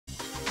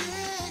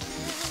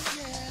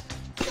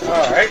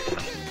Alright.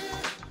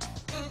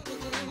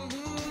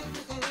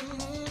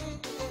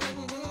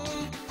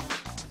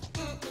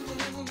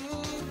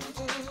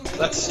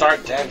 Let's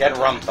start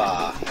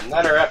Danganronpa.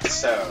 Another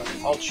episode.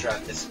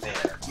 Ultra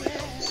Despair.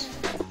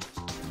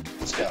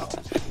 Let's go.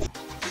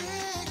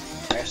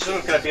 I assume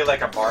it's gonna be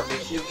like a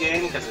barbecue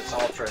game because it's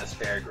Ultra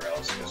Despair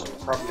Grills, because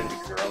we're probably gonna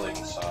be grilling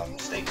some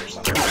steak or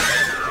something.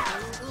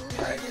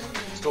 Alright,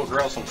 let's go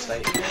grill some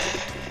steak.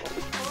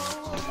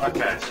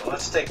 Okay, so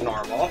let's take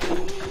normal.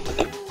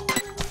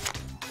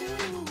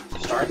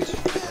 Start.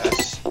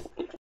 Yes.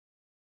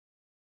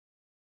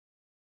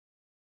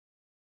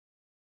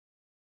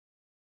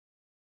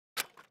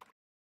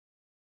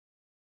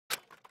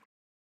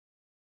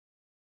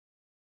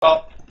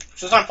 Well,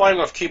 since I'm playing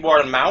with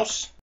keyboard and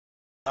mouse,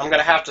 I'm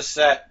gonna have to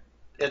set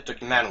it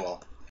to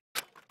manual.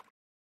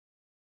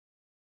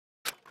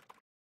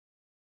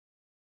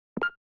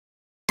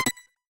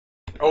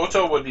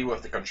 Auto would be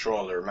with the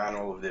controller,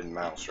 manual with the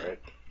mouse, right?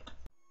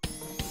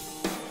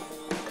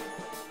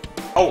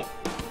 Oh!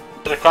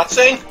 The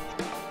cutscene?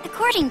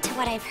 According to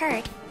what I've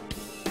heard,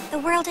 the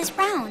world is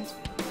round.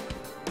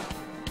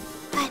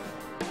 But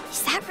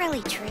is that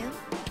really true?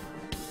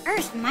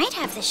 Earth might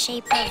have the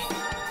shape of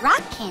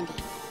rock candy.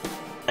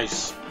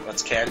 Nice.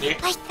 What's candy?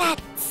 Like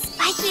that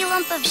spiky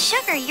lump of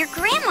sugar your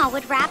grandma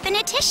would wrap in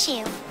a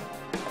tissue.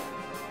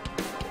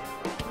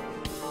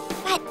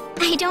 But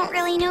I don't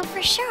really know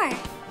for sure.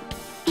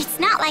 It's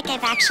not like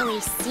I've actually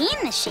seen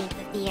the shape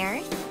of the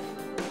Earth.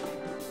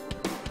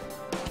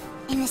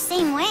 In the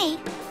same way,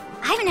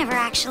 I've never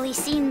actually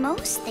seen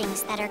most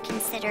things that are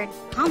considered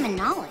common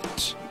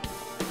knowledge.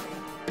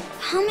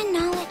 Common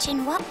knowledge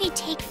in what we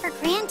take for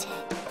granted.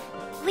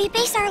 We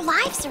base our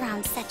lives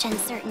around such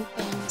uncertain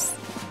things.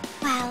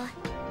 Well,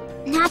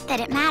 not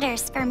that it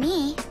matters for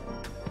me.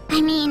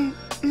 I mean,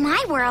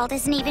 my world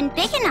isn't even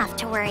big enough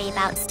to worry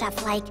about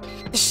stuff like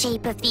the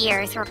shape of the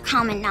Earth or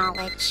common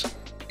knowledge.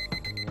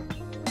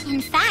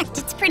 In fact,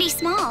 it's pretty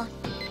small.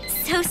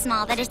 So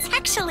small that it's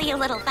actually a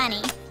little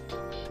funny.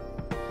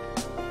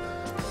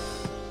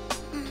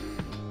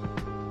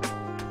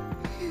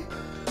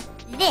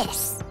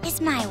 This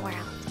is my world.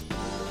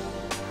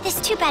 This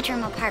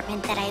two-bedroom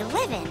apartment that I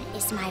live in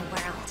is my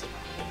world.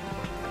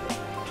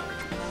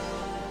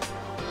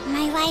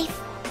 My life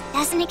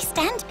doesn't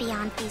extend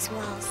beyond these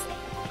walls.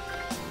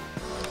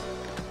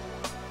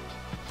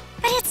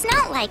 But it's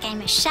not like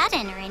I'm a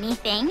shut-in or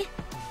anything.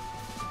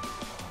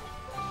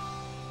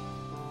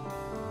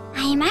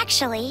 I am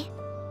actually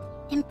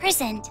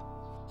imprisoned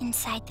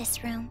inside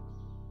this room.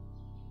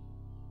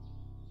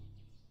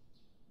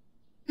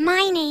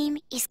 My name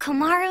is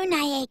Komaru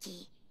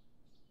Naegi.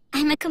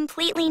 I'm a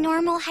completely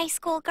normal high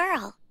school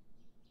girl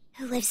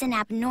who lives an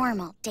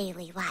abnormal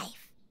daily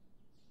life.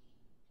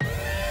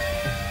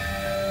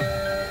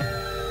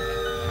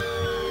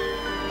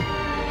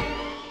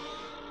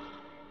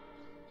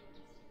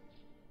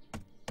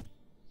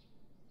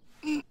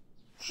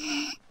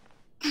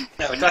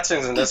 Yeah, the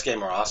cutscenes in this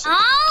game are awesome. All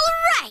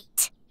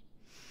right!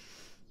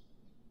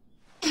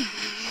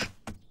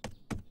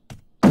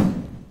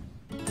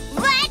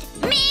 Let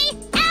me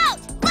out!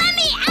 Let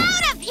me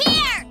out of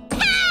here!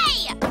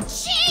 Hey!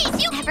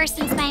 Jeez, you... Ever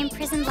since my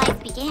imprisoned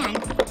life began,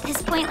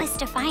 this pointless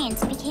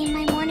defiance became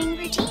my morning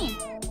routine.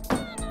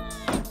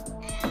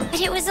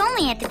 But it was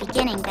only at the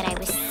beginning that I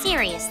was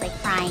seriously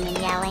crying and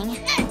yelling.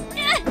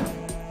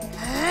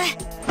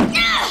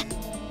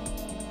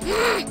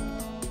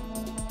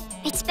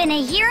 It's been a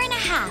year and a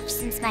half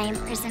since my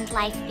imprisoned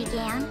life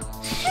began.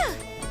 Phew.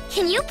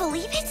 Can you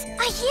believe it?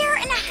 A year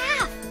and a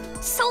half!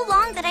 So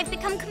long that I've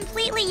become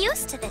completely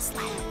used to this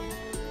life.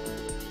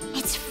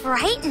 It's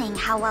frightening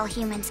how well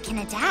humans can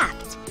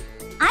adapt.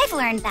 I've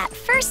learned that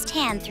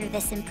firsthand through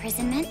this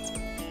imprisonment.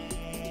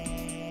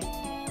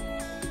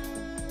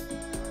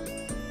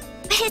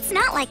 But it's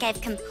not like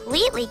I've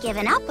completely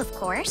given up, of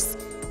course.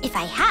 If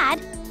I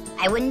had,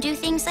 I wouldn't do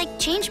things like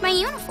change my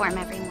uniform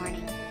every morning.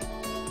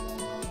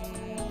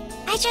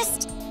 I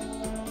just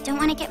don't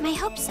want to get my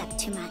hopes up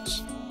too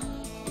much.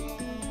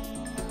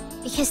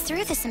 Because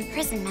through this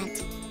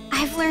imprisonment,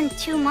 I've learned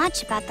too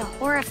much about the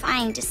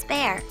horrifying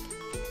despair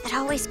that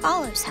always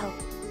follows hope.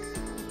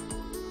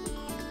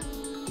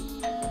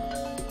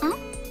 Huh?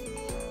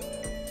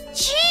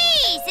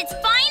 Jeez, it's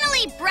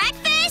finally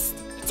breakfast?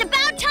 It's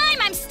about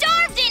time, I'm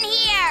starved in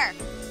here!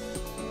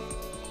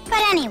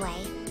 But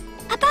anyway,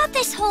 about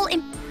this whole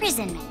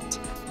imprisonment.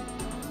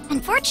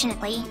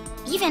 Unfortunately,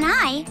 even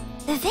I,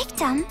 the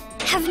victim,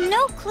 have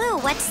no clue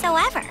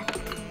whatsoever.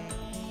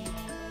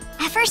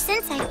 Ever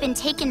since I've been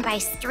taken by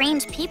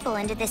strange people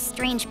into this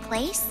strange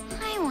place,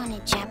 I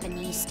wanted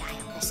Japanese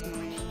style this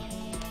morning.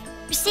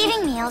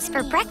 Receiving meals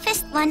for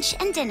breakfast, lunch,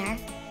 and dinner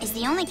is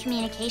the only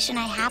communication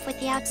I have with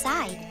the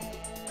outside.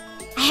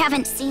 I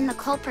haven't seen the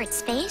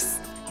culprit's face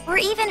or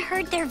even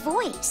heard their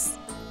voice.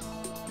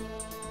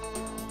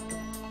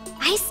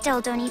 I still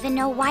don't even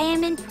know why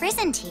I'm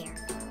imprisoned here.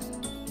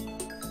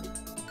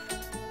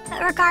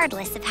 But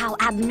regardless of how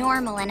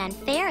abnormal and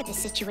unfair the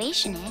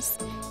situation is,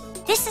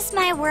 this is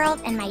my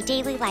world and my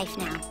daily life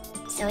now,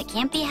 so it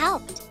can't be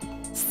helped.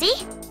 See?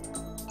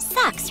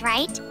 sucks,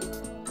 right?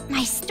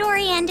 My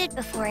story ended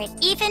before it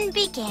even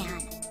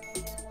began.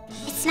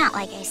 It's not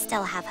like I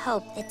still have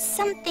hope that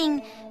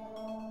something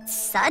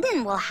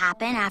sudden will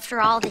happen after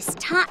all this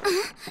time.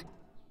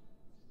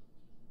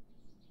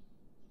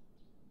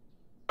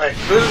 Alright,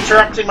 who's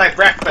interrupting my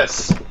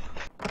breakfast?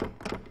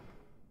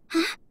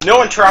 Huh?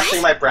 No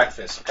interrupting my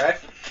breakfast, okay?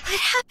 What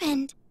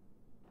happened?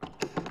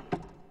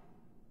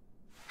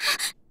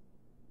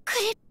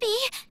 Could it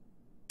be?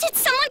 Did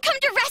someone come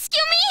to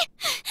rescue me?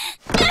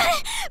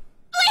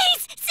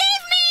 Please,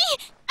 save me!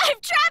 I'm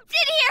trapped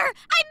in here!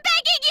 I'm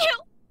begging you!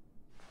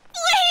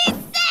 Please,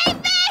 save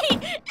me!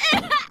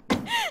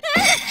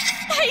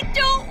 I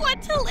don't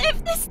want to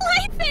live this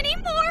life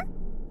anymore!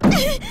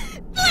 Please,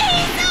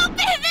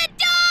 open the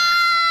door!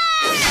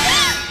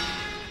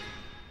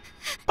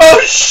 Oh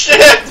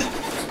shit!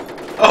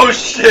 Oh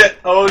shit!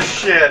 Oh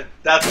shit!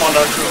 That's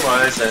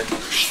Monokuma, is it?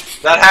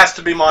 That has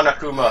to be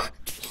Monokuma.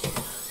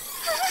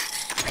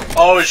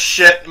 Oh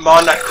shit,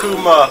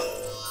 Monokuma!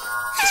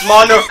 It's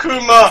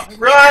Monokuma!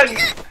 Run!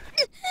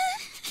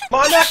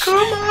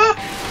 Monokuma!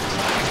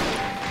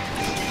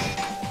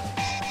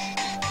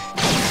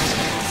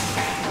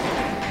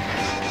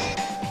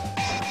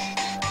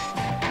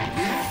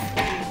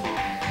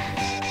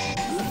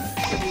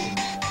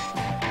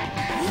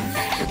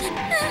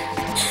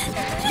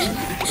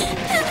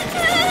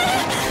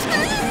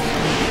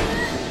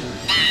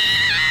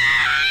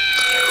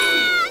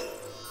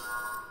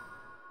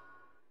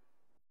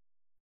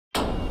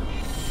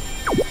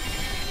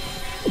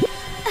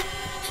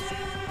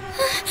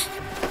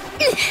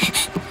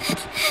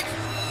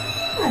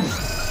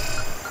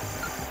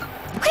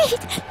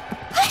 Wait!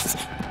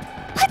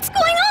 What's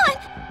going on?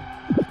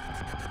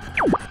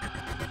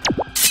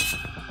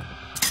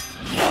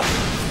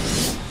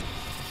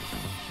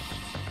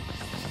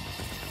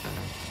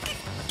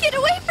 Get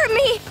away from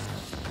me!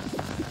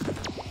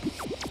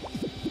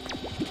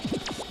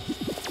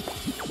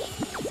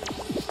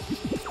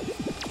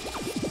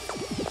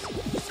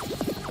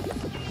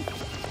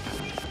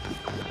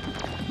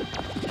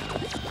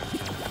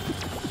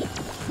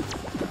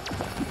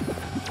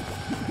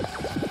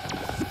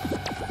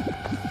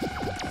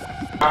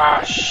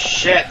 Ah,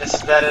 shit, this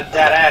is dead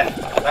end.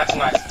 That's a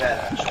nice dead,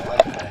 actually. I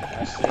like that. Can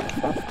I see?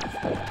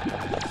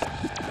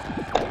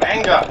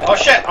 Manga! Oh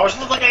shit, I was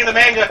looking at the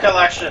manga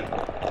collection!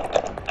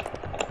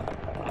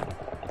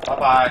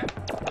 Bye-bye.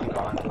 I'm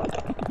gone.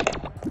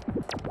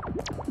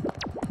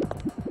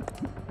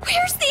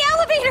 Where's the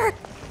elevator?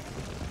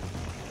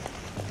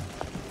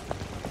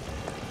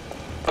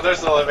 Oh,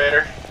 there's the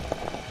elevator.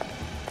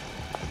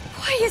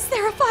 Why is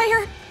there a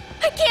fire?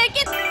 I can't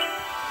get...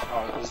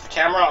 Oh, is the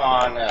camera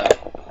on,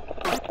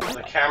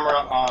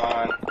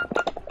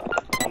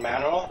 on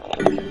manual?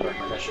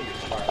 That should be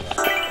fine.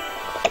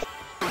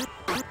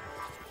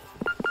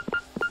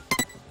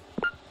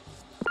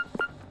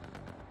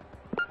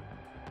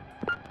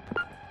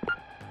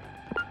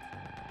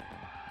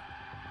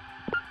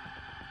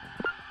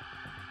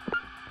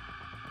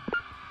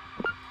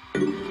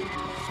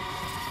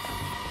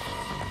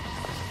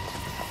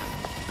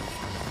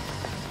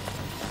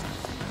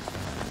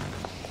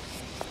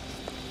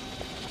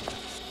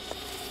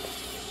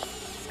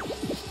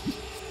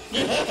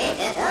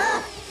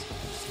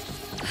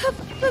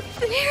 A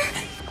bear?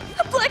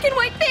 A black and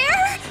white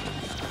bear?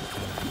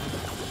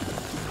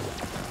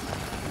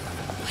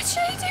 What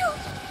should I do?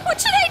 What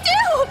should I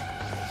do?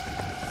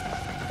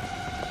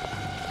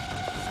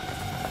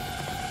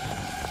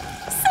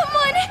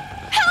 Someone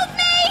help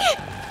me!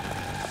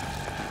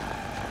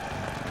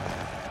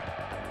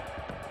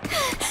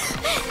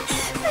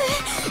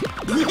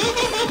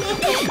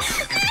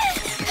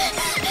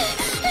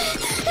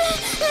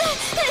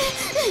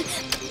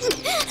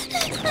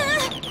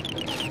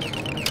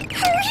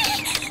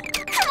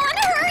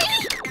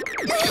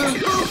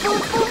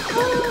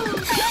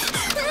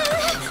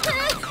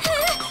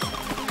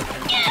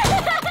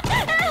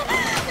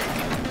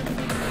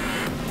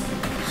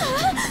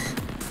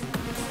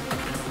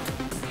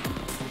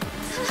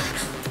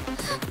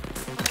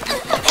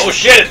 Oh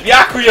shit, it's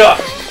Byakuya!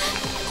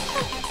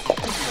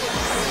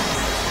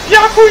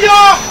 Byakuya!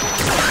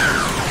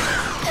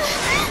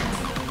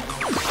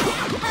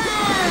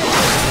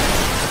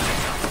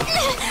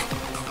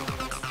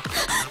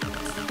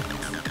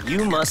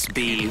 You must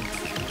be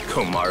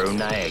Komaru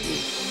Naegi.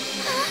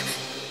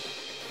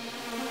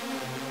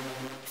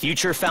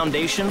 Future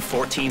Foundation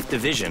 14th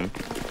Division,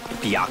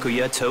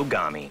 Byakuya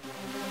Togami.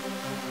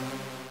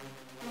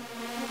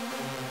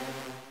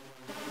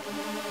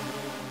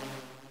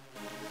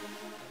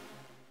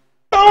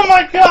 Oh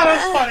my god,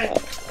 that's funny!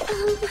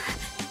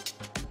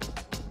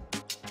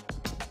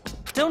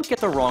 Don't get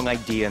the wrong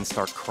idea and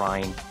start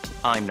crying.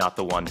 I'm not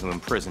the one who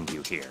imprisoned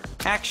you here.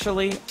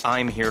 Actually,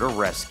 I'm here to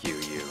rescue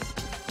you.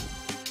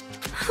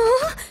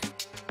 Huh?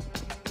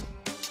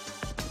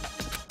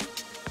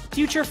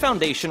 Future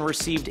Foundation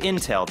received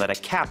intel that a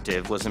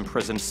captive was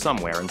imprisoned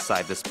somewhere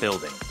inside this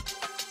building.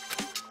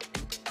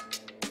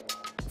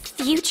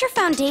 Future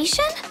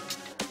Foundation?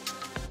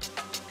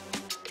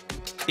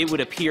 It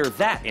would appear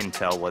that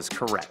intel was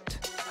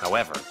correct.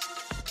 However,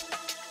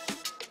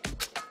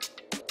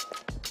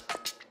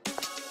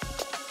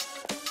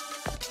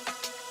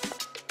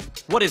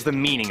 What is the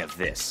meaning of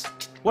this?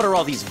 What are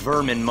all these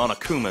vermin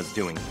Monokumas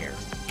doing here?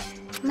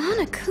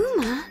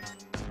 Monokuma?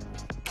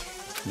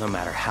 No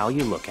matter how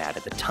you look at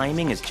it, the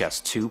timing is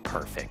just too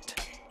perfect.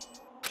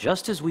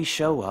 Just as we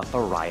show up, a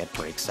riot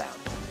breaks out.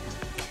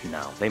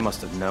 No, they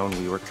must have known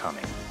we were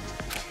coming.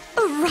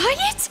 A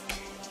riot?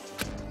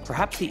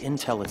 Perhaps the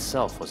intel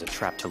itself was a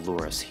trap to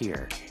lure us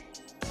here.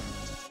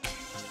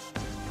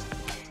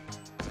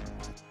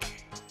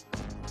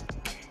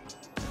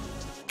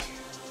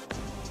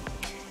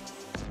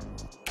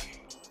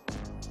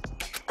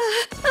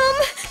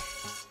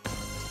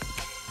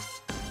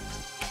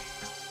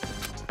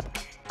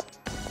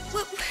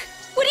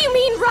 What do you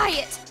mean,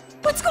 riot?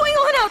 What's going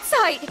on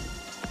outside?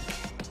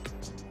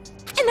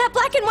 And that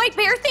black and white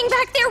bear thing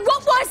back there,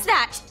 what was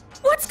that?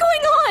 What's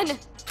going on?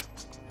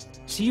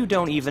 So you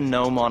don't even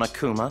know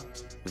Monokuma?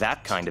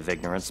 That kind of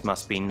ignorance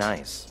must be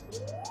nice.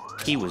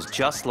 He was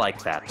just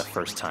like that the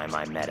first time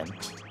I met him.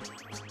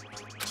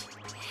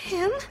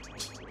 Him?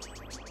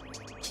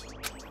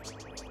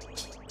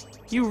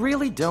 You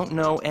really don't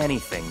know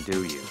anything,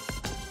 do you?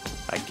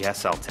 I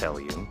guess I'll tell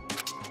you.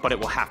 But it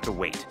will have to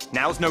wait.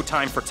 Now's no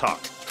time for talk.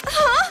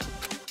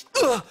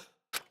 Huh?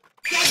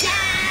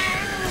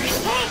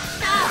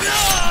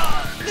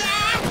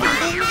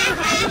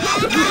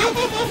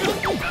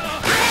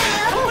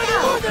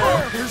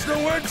 There's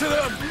no end to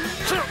them!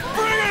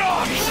 Bring it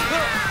on!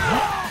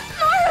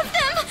 More of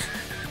them!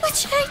 What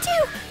should I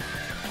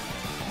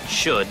do?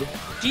 Should?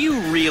 Do you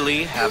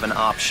really have an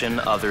option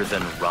other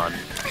than run?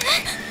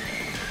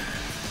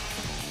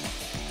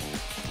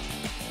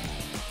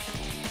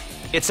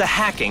 It's a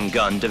hacking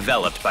gun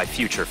developed by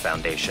Future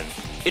Foundation.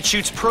 It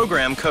shoots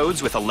program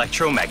codes with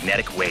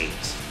electromagnetic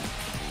waves.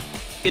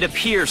 It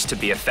appears to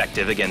be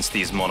effective against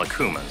these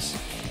Monokumas.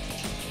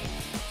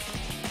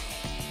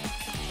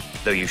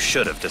 Though you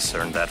should have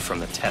discerned that from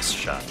the test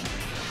shot.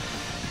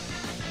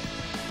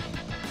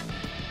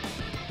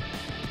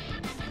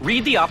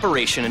 Read the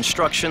operation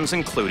instructions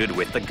included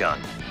with the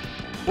gun.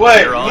 Wait,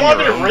 you They're on want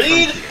me your to own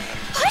read? computer.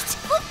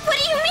 What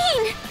do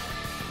you mean?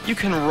 You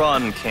can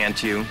run,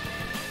 can't you?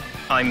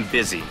 I'm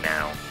busy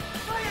now.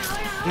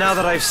 Now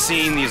that I've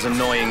seen these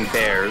annoying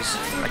bears,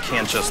 I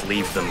can't just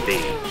leave them be.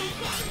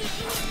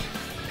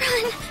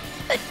 Run,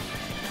 but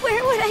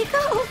where would I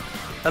go?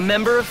 A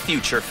member of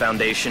Future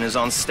Foundation is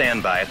on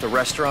standby at the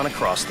restaurant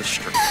across the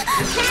street.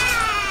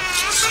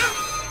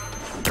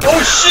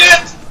 Oh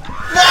shit!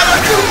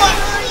 Monokuma,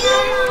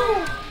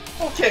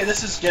 you! Okay,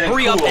 this is getting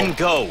Hurry cool. up and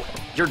go!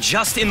 You're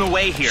just in the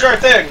way here. Sure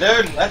thing,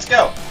 dude. Let's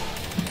go.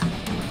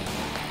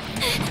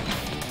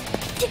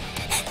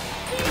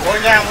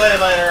 Going down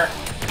later.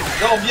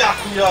 Go,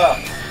 Byakuya!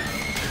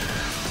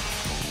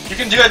 You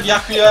can do it,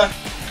 Byakuya!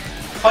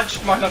 Punch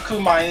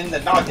Monokuma in the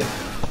noggin.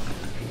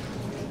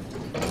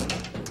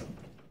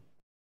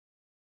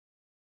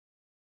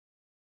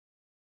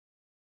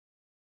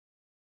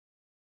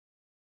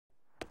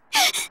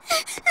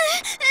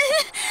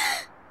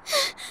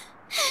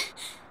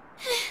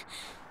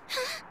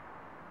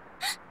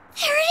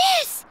 There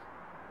it is!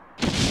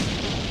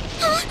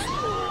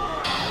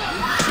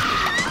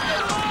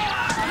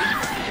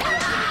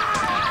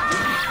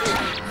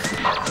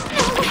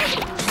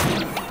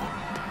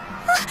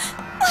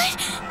 What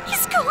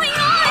is going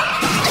on?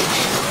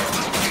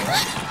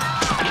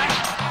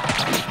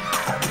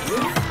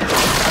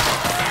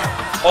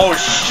 Oh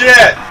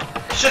shit!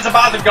 Shit's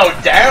about to go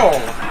down!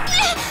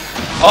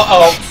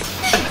 Uh-oh.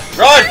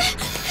 Run!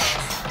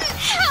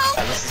 Help!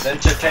 And this is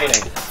entertaining.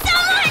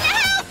 Someone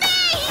help me!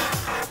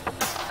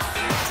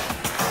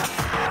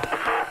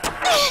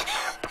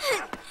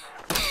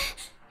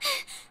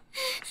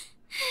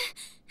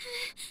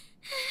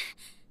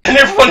 And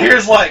everyone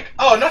here's like,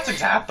 oh, nothing's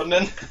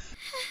happening.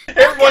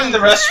 Everyone in the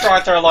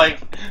restaurant are like,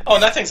 oh,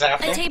 nothing's A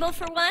happening. table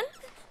for one?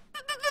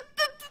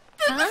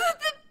 Huh?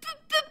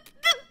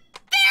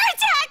 Bear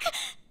attack!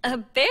 A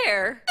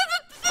bear?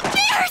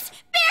 Bears!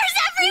 Bears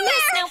everywhere!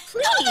 Miss, now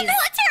Call the please.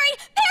 military!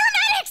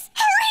 Paramedics!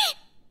 Hurry!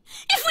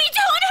 If we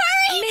don't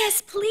hurry!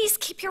 Miss, please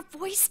keep your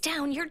voice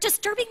down. You're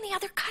disturbing the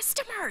other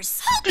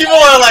customers. People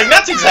are like,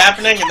 nothing's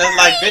happening, and then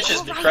like,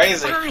 bitches be All right,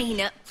 crazy.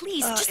 Fine.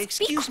 Please, just be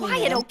excuse me,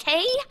 quiet, ma'am.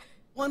 okay?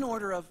 One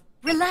order of...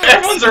 Relax.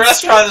 Everyone's and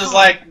restaurant stay is calm.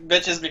 like,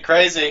 bitches be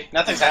crazy.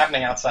 Nothing's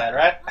happening outside,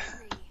 right?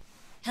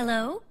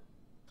 Hello?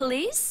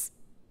 Police?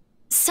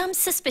 Some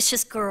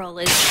suspicious girl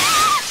is...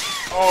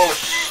 Oh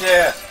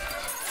shit.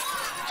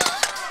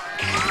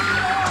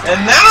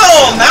 And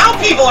now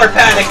people are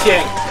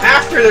panicking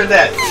after they're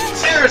dead.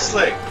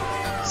 Seriously.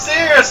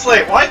 Seriously,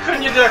 why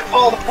couldn't you just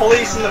call the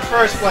police in the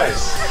first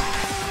place?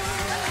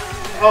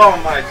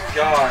 Oh my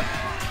god.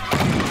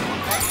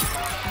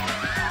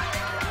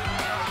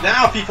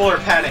 Now people are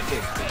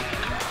panicking.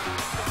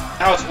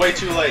 Now it's way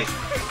too late.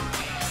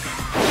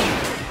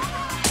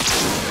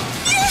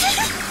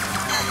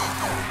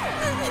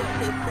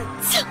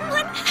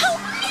 Someone help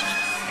me!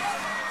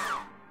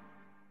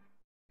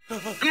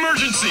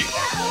 Emergency!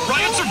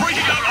 Riots are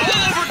breaking out all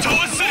over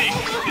Toa City!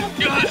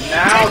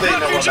 Now they Take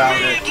know refuge about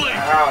it. immediately!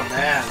 Oh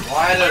man,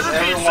 why does I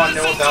repeat, everyone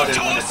know citizens about of it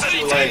when Toa it's City,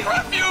 too take late?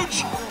 refuge!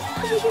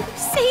 You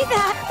say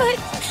that, but...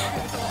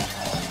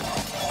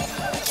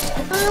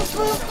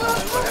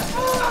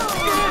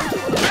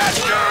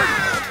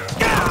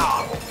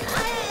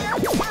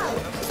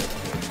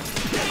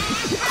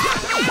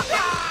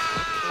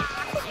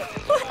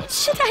 What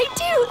should I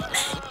do?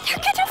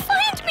 They're gonna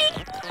find me!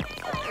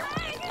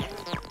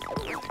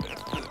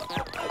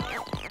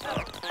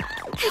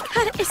 I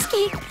gotta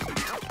escape.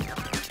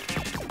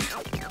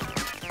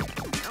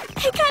 I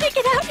gotta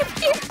get out of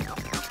here.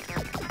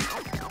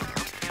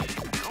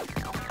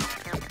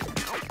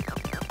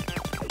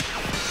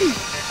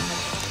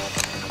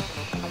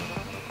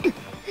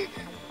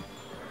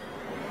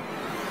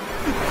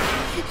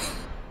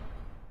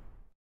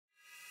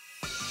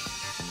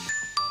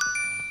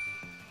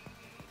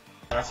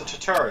 That's a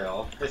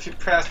tutorial. If you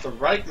press the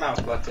right mouse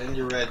button,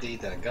 you ready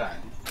the gun.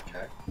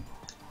 Okay.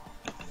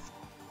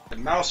 The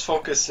mouse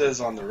focuses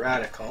on the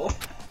radical.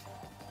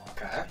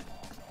 Okay.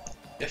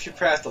 If you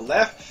press the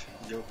left,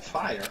 you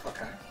fire.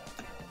 Okay.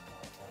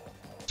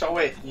 So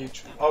wait,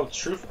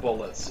 truth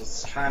bullets.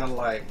 It's kind of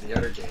like the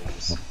other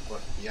games,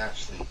 but you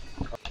actually.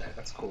 Okay,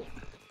 that's cool.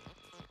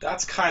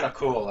 That's kind of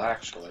cool,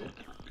 actually.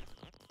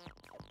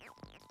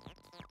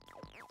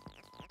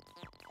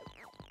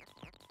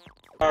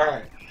 All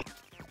right.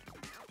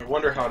 I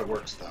wonder how it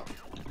works, though.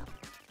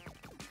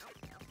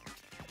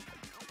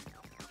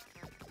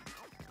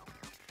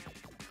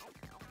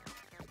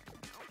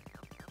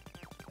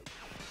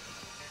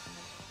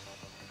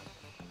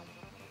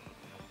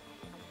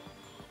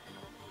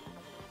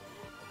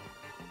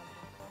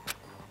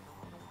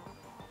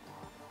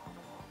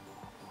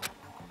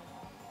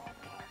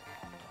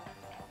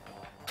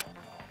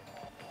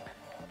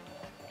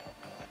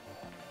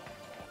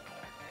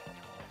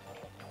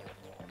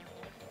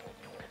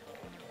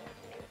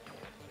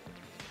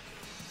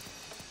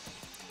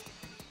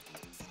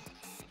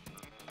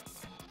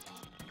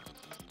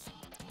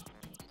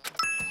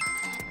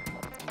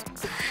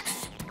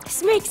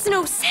 This makes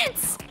no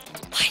sense!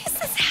 Why is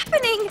this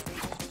happening?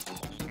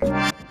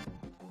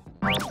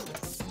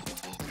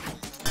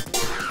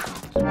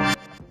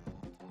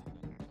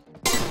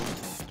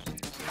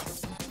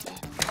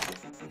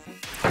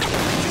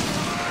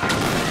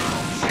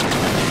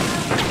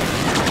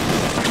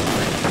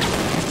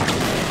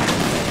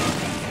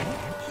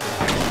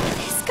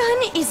 This gun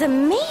is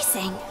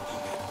amazing!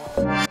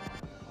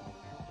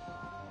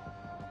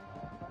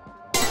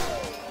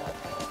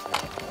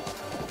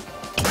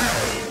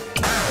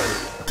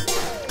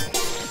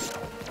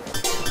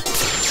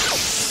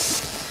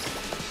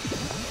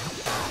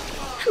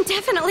 I'm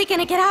definitely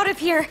gonna get out of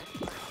here.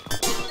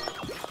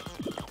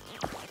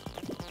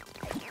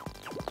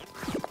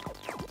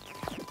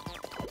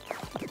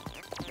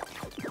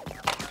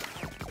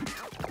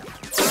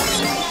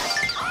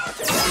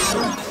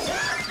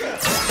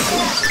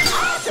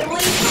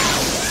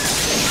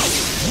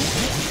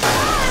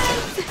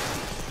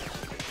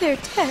 They're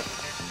dead.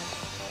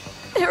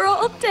 They're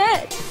all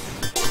dead.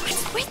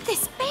 What's with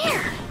this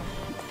bear?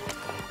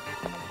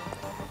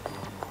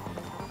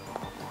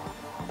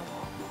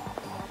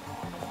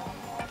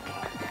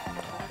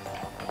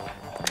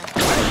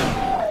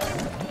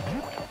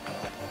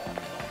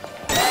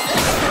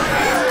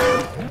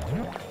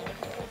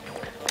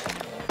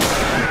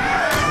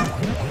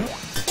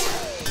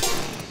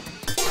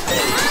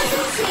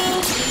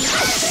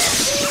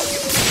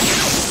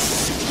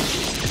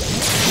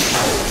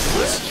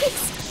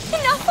 Jeez,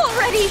 enough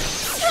already!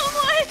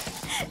 Someone!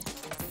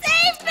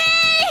 Save me!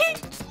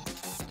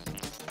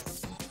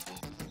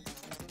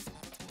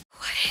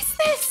 What is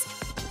this?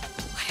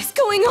 What is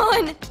going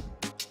on?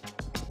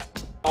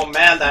 Oh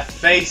man, that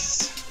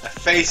face! That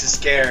face is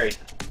scary.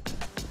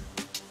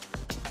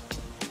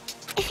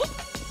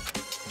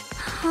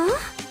 Huh?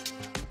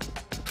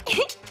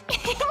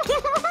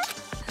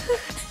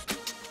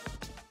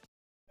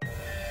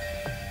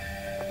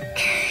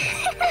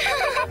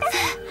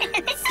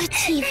 The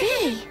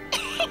TV.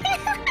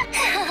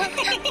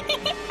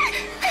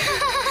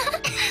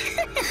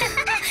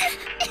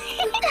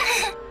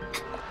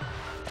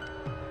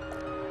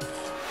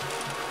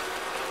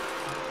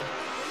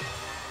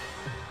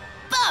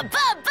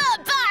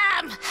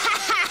 Bum!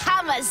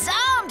 I'm a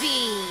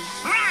zombie!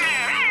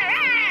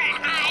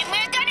 I'm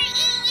gonna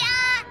eat ya!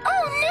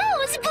 Oh no,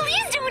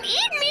 please don't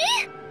eat me!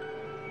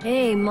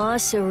 Hey,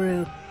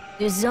 Masaru,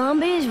 do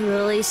zombies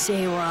really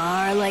say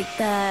rawr like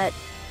that?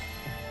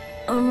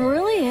 I'm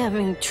really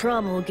having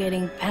trouble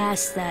getting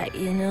past that,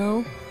 you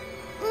know?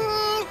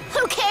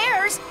 Who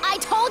cares? I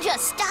told you,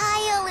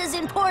 style is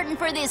important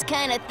for this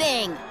kind of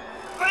thing.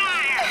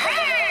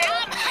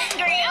 I'm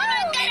hungry.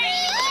 I'm gonna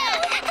eat you.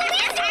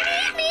 Please don't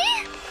eat me.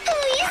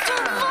 Please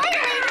don't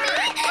violate me.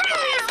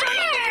 Please don't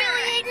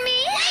humiliate me.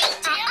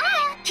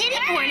 Kitty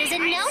porn is a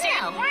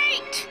no-no.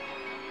 Wait.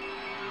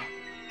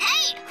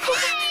 Hey,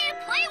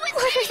 play with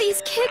What are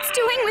these kids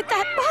doing with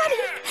that body?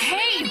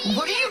 Hey,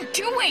 what are you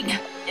doing?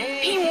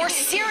 Be more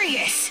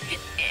serious.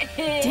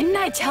 Didn't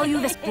I tell you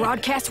this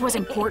broadcast was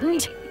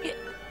important?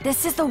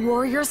 This is the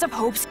Warriors of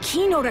Hope's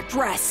keynote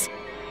address.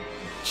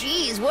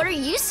 Geez, what are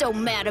you so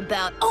mad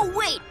about? Oh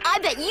wait, I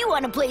bet you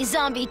want to play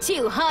zombie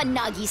too, huh,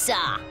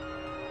 Nagisa?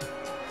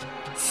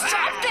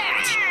 Stop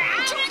that!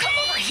 Don't come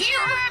over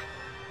here!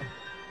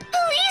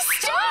 Please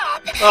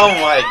stop! Oh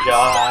my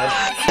god.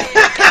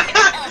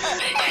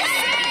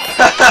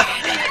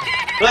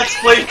 Let's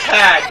play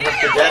tag with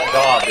the dead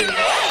Dobby.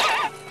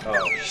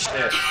 Oh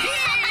shit.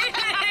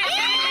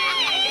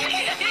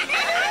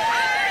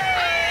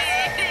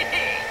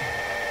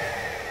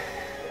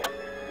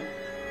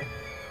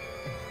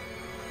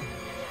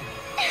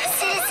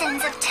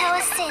 Citizens of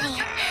Toa City,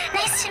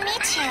 nice to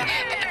meet you.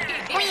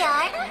 We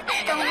are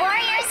the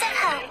Warriors of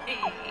Hope.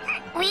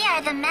 We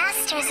are the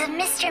masters of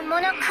Mr.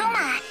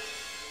 Monokuma.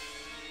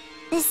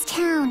 This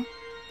town,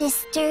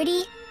 this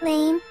dirty,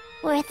 lame,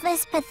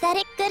 worthless,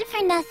 pathetic,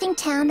 good-for-nothing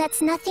town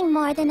that's nothing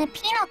more than a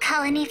penal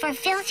colony for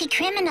filthy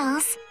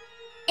criminals.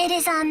 It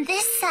is on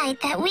this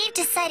site that we've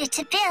decided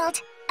to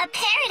build a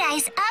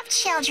paradise of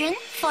children,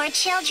 for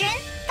children,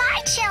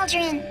 by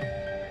children.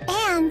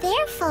 And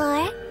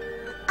therefore,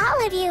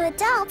 all of you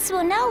adults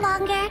will no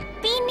longer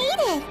be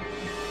needed.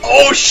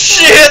 Oh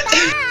shit!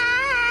 Bye!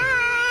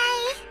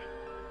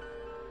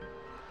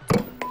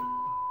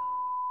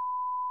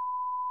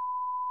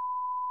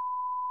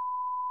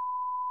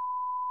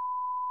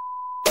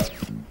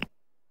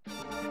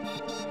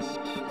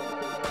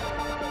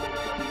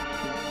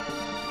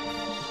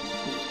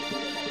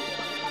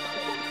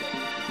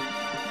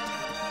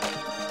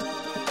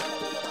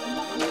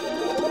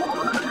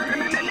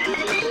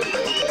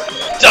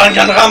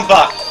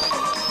 Danganronpa!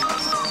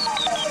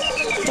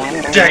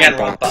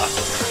 Danganronpa!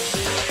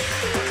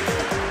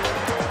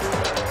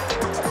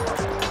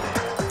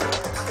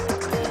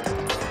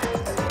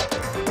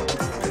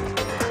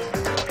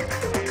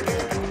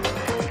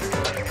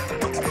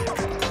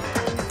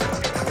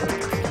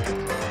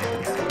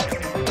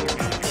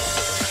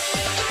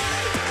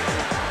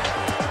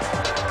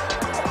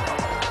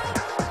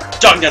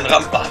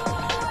 Danganronpa!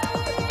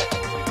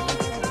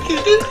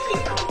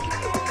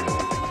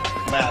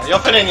 Man, the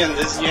opening in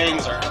these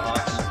games are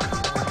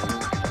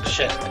awesome.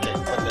 Shit, okay,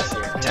 put this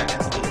here.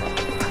 Danganronpa.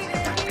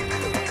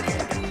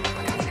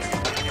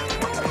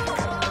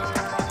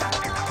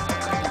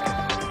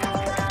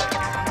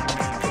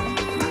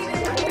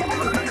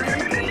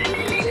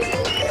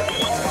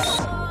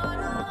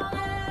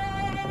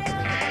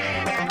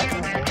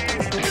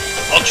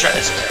 I'll try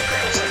this again,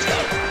 let's go.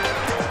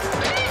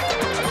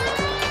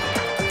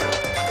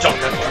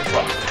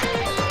 Danganronpa.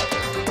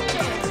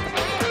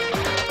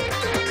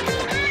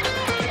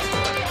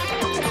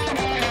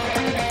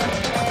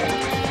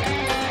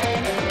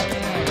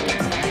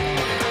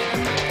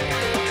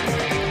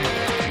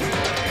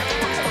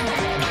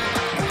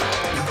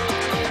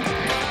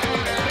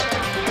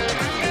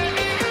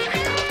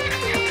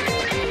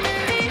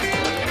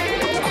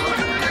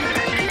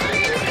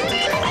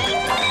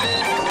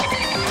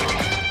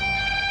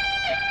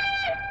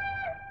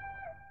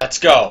 Let's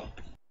go.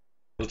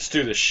 Let's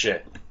do this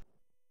shit.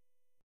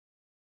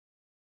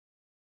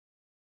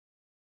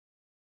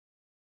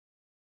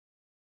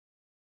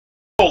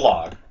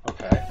 Prologue.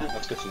 Okay,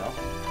 that's good to know.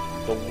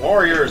 The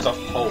Warriors of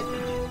Hope.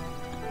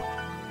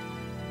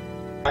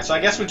 Alright, so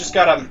I guess we just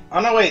gotta... Oh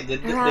no, wait, they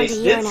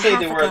did say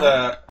they were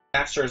the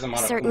Masters of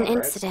Monokuma, A certain right?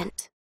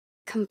 incident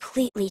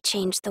completely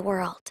changed the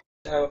world.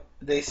 So,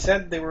 they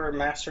said they were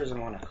Masters of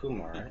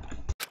Monokuma, right?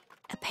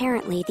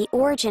 Apparently, the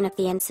origin of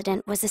the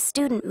incident was a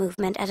student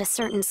movement at a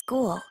certain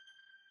school.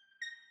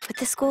 But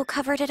the school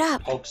covered it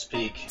up. Hope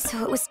speak.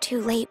 So it was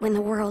too late when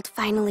the world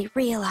finally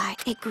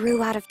realized it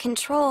grew out of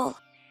control,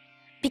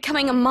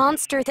 becoming a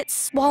monster that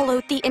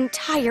swallowed the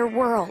entire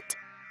world.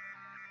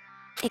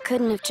 It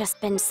couldn't have just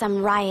been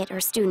some riot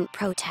or student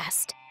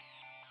protest.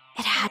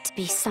 It had to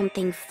be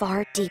something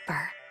far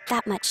deeper.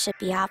 That much should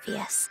be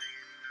obvious.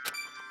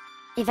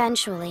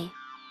 Eventually,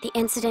 the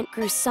incident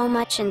grew so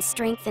much in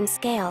strength and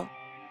scale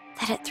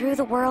that it threw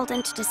the world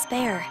into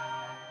despair.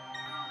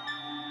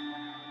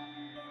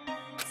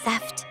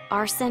 Theft,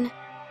 arson,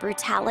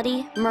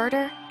 brutality,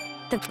 murder.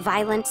 The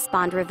violence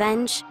spawned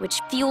revenge,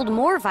 which fueled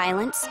more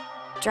violence,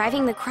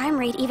 driving the crime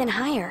rate even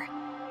higher.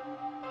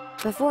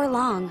 Before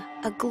long,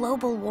 a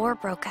global war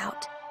broke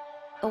out.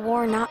 A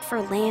war not for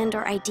land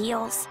or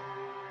ideals,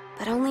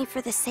 but only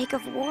for the sake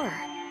of war.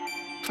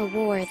 A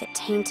war that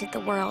tainted the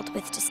world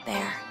with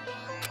despair.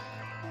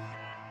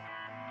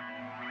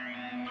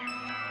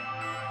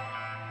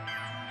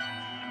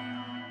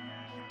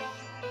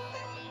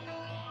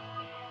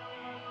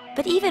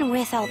 But even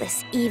with all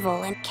this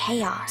evil and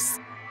chaos,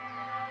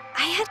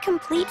 I had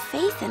complete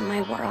faith in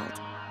my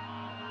world.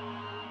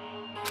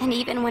 And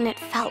even when it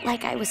felt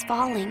like I was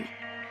falling,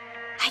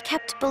 I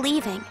kept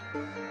believing.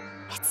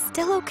 It's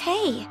still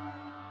okay.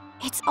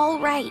 It's all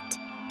right.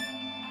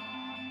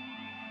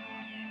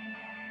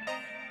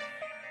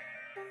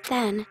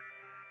 Then,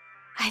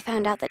 I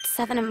found out that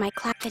 7 of my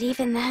class, but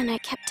even then I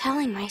kept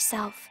telling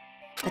myself.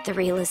 But the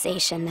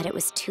realization that it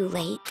was too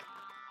late.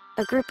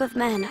 A group of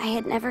men I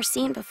had never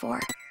seen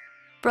before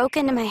broke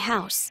into my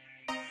house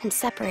and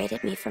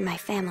separated me from my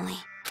family.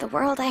 The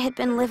world I had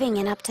been living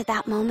in up to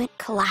that moment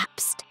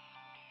collapsed.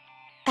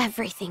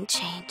 everything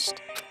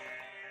changed.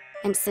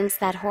 And since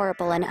that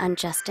horrible and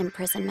unjust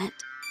imprisonment,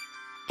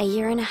 a 1.5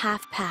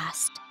 years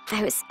passed.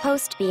 I was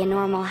supposed to be a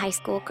normal high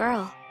school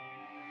girl,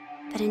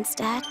 but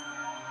instead,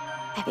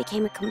 I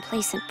became a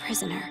complacent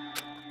prisoner.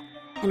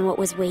 And what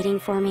was waiting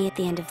for me at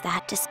the end of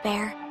that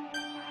despair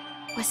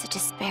was a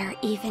despair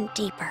even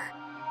deeper,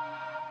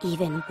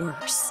 even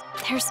worse.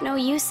 There's no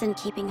use in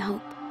keeping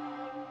hope.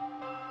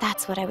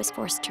 That's what I was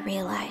forced to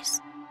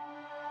realize,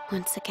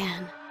 once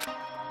again.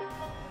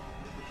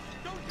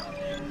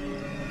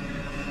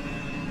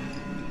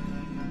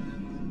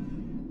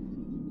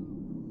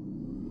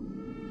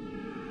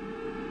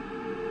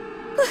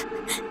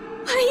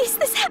 Why is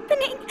this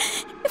happening?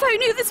 If I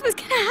knew this was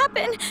gonna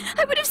happen,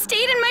 I would have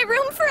stayed in my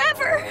room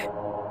forever.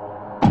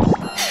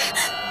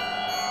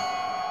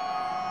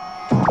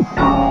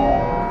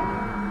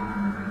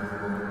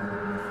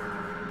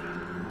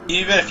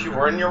 Even if you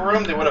were in your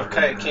room, they would have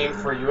came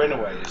for you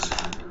anyways.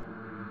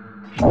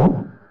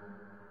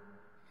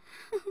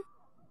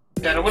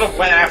 Yeah, they would have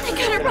went after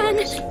you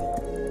anyways.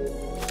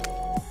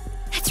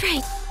 That's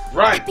right.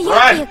 Run! The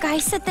Run! guy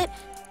said that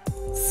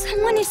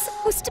someone is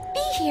supposed to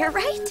be here,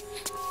 right?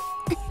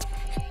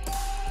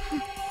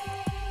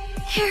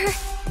 They're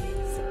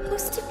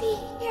supposed to be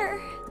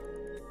here.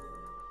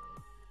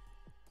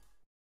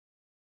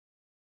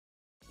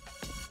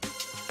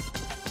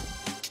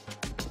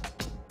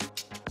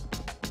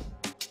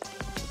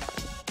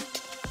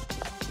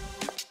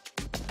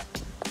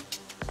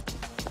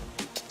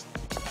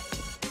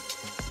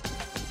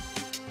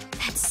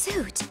 That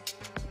suit.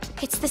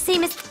 It's the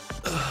same as...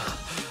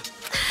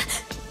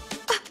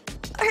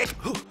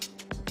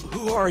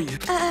 Who are you?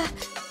 Oh.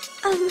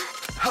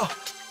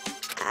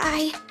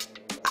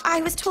 I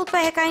was told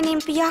by a guy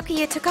named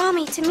Byakuya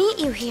Togami to meet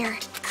you here.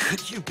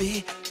 Could you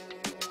be?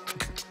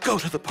 Go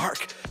to the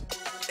park.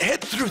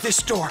 Head through this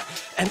door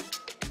and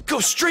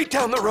go straight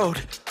down the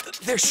road.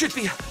 There should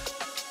be a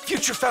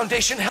Future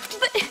Foundation help.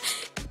 But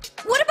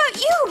what about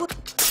you?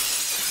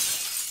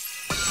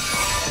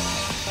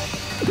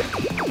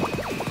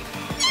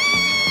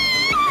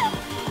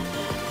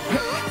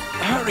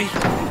 Hurry.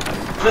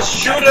 Just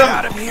shoot him!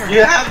 Out of here.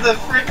 You have the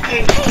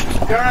freaking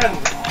gun!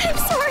 I'm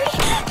sorry.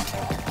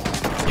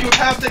 You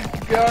have the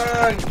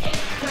gun!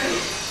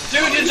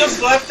 Dude, you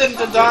just left him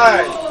to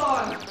die!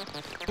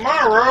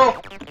 Maru!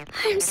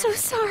 I'm so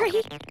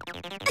sorry.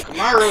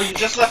 Maru, you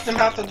just left him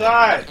out to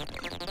die!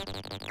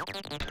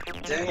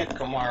 Dang it,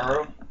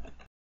 Komaru.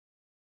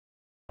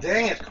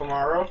 Dang it,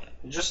 Komaru.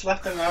 You just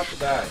left him out to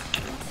die.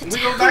 Can we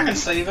go back and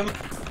save him?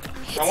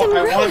 I want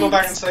to go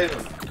back and save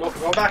him.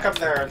 Go back up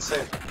there and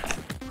save him.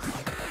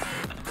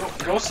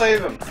 Go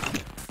save him.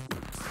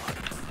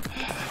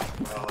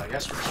 Well, I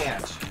guess we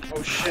can't.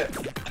 Oh shit.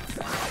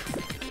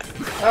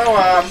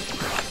 Oh,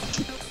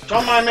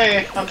 don't mind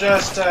me. I'm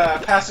just,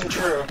 passing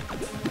through.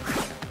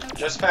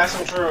 Just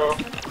passing through.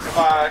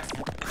 Goodbye.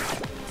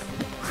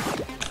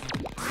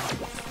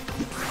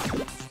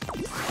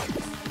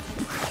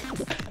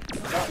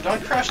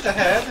 Don't crush the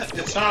head.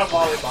 It's not a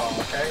volleyball,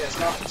 okay? It's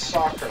not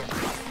soccer.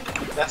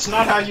 That's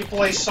not how you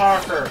play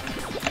soccer.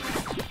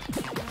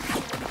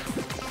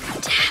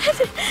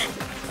 Dad!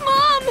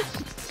 Mom!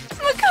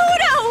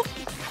 Makoto!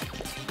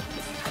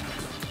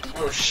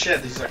 Oh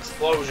shit, these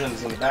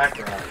explosions in the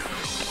background.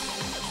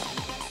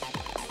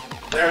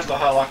 There's the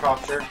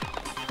helicopter.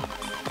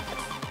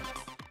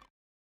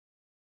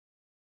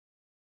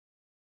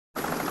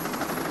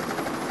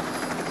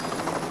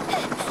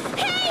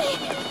 Hey!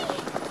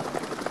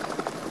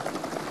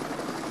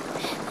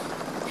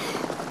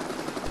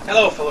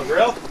 Hello, fellow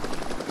grill.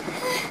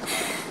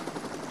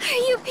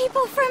 Are you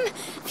people from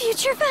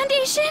Future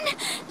Foundation?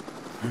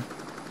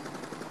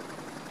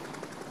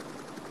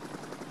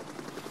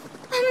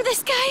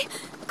 This guy,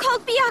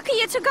 called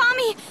Byakuya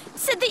Togami,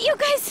 said that you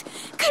guys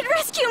could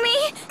rescue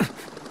me.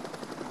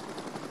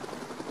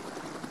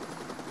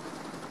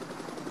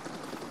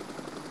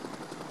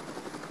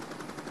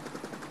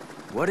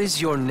 What is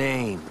your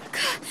name?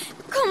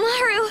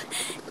 Komaru.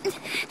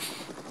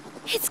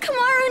 It's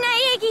Komaru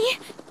Naegi.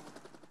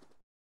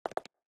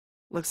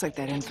 Looks like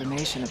that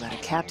information about a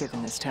captive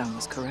in this town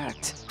was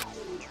correct.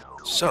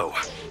 So,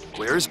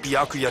 where's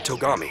Byakuya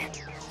Togami?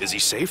 Is he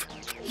safe?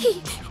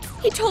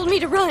 He told me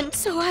to run,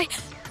 so I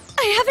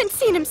haven't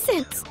seen him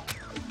since.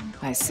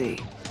 I see.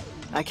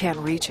 I can't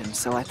reach him,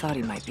 so I thought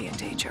he might be in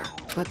danger.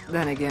 But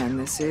then again,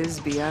 this is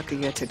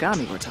Byakuya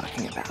Togami we're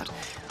talking about.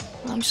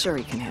 I'm sure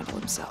he can handle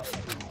himself.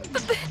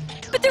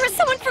 But there was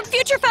someone from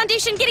Future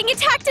Foundation getting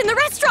attacked in the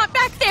restaurant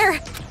back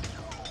there!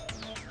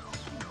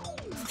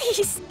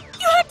 Please,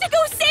 you have to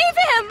go save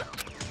him!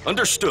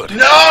 Understood.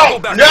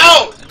 No!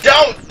 No!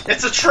 Don't!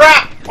 It's a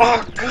trap!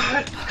 Oh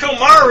god!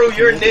 Komaru,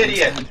 you're an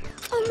idiot!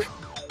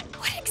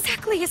 What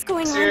exactly is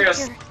going on here?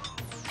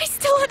 I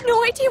still have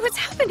no idea what's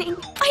happening.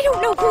 I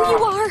don't know who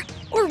you are,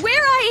 or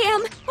where I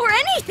am, or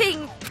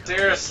anything!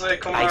 Seriously,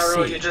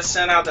 Komaru, you just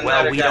sent out the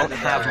Well, we don't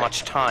have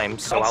much time,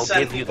 so I'll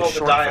give you the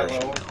short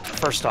version.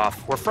 First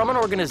off, we're from an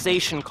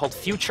organization called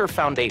Future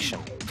Foundation.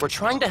 We're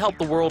trying to help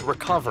the world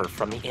recover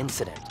from the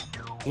incident.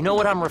 You know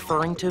what I'm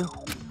referring to?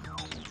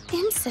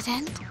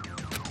 incident?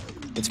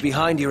 It's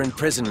behind your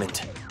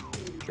imprisonment.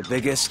 The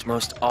biggest,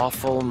 most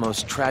awful,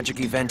 most tragic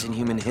event in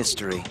human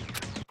history.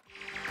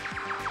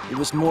 It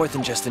was more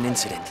than just an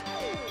incident.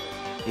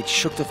 It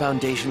shook the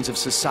foundations of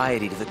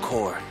society to the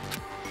core.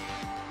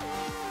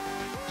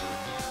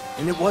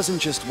 And it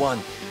wasn't just one.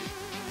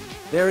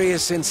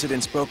 Various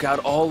incidents broke out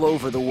all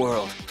over the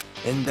world.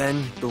 And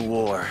then the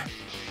war.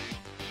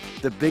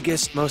 The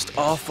biggest, most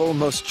awful,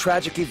 most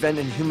tragic event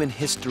in human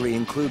history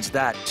includes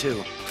that,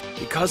 too.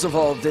 Because of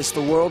all of this,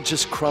 the world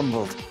just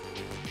crumbled.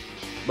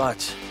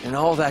 But, in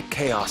all that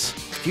chaos,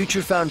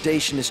 Future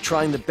Foundation is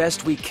trying the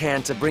best we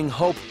can to bring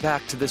hope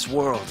back to this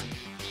world.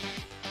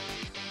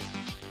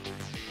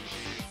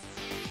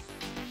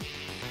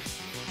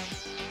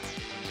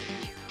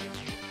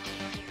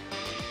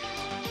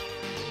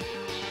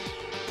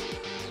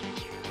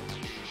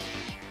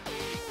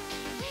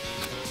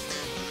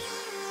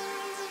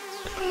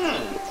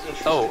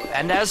 Oh,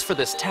 and as for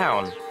this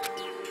town...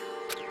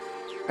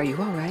 Are you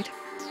all right?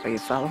 Are you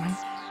following?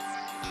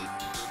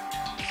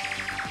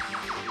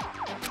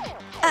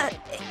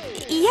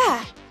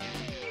 Yeah.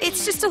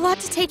 It's just a lot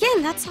to take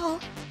in, that's all.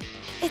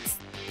 It's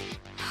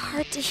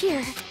hard to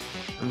hear.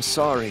 I'm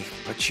sorry,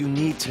 but you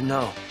need to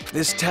know.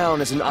 This town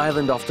is an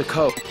island off the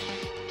coast.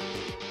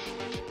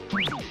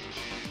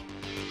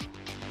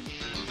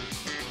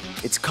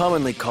 It's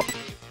commonly called...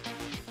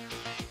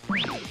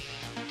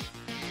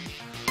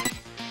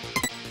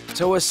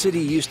 Toa City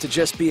used to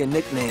just be a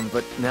nickname,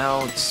 but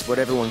now it's what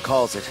everyone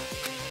calls it.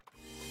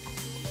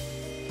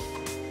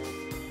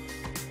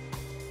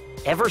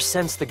 Ever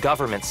since the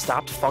government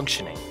stopped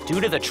functioning due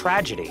to the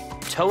tragedy,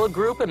 Toa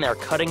Group and their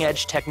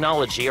cutting-edge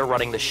technology are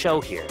running the show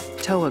here.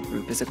 Toa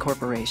Group is a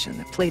corporation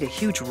that played a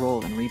huge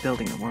role in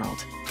rebuilding the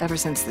world. Ever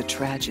since the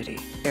tragedy,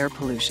 air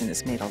pollution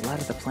has made a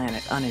lot of the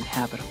planet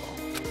uninhabitable.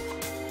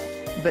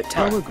 But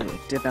Toa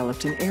Group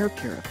developed an air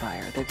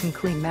purifier that can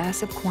clean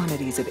massive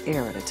quantities of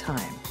air at a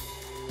time.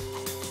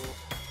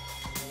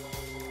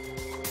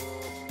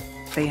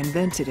 They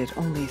invented it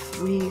only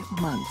 3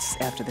 months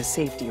after the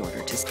safety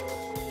order to...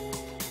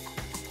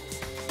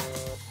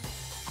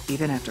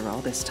 Even after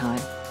all this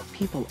time,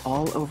 people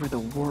all over the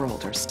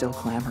world are still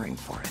clamoring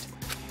for it.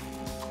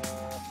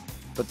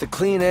 But the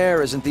clean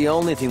air isn't the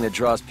only thing that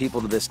draws people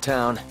to this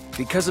town.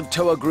 Because of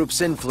Toa Group's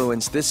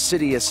influence, this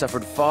city has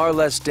suffered far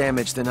less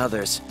damage than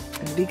others.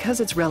 And because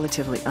it's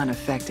relatively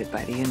unaffected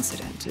by the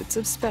incident, it's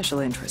of special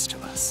interest to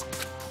us.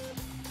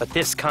 But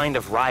this kind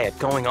of riot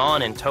going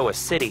on in Toa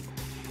City,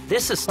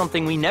 this is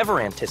something we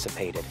never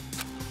anticipated.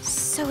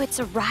 So it's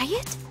a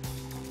riot?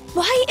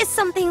 Why is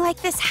something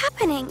like this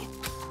happening?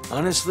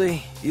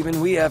 Honestly,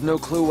 even we have no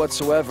clue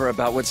whatsoever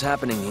about what's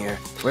happening here.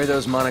 Where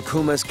those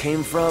Monokumas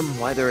came from,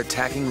 why they're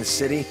attacking the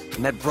city,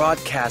 and that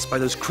broadcast by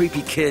those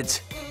creepy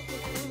kids.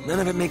 None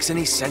of it makes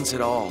any sense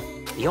at all.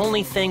 The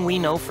only thing we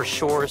know for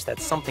sure is that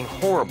something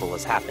horrible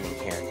is happening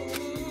here.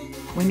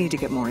 We need to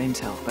get more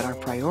intel, but our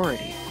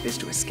priority is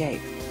to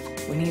escape.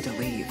 We need to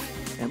leave,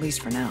 at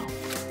least for now.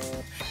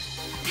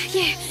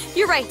 Yeah,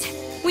 you're right.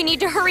 We need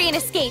to hurry and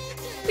escape.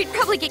 We'd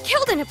probably get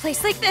killed in a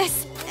place like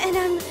this.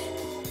 And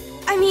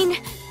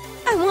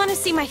I want to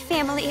see my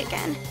family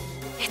again.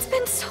 It's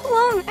been so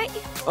long,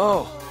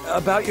 Oh,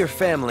 about your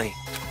family.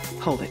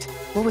 Hold it.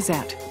 What was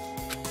that?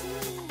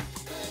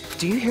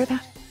 Do you hear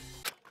that?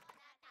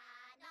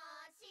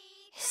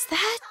 Is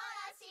that...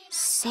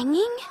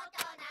 singing?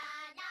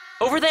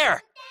 Over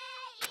there!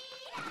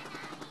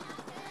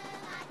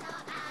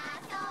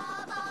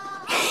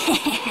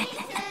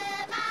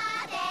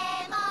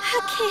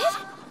 A kid?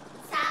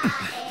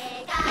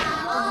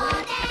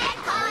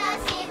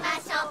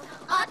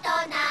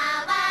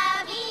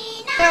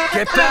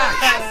 Get back!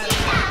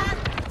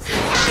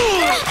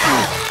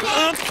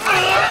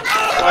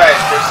 Wait,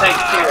 they're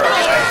saying hero,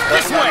 right?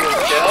 Doesn't that mean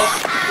kill?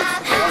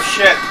 Oh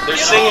shit, they're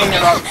singing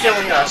about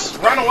killing us.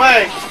 Run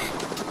away!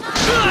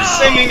 They're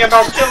singing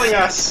about killing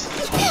us!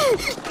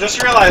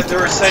 Just realized they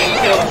were saying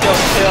kill, kill,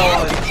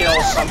 kill, and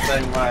kill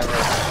something, whatever.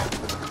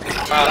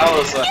 Wow, that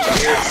was a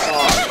weird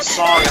song. A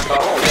song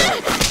about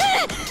killing.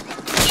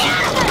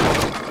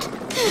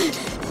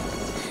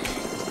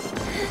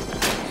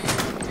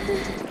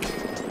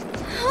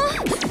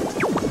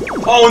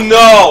 Oh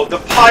no! The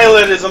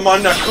pilot is a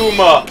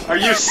Monokuma! Are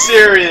you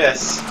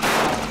serious?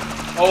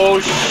 Oh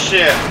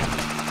shit.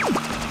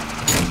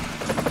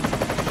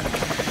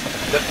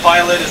 The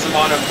pilot is a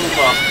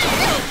Monokuma.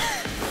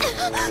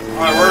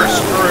 Alright, we're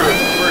screwed.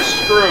 We're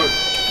screwed.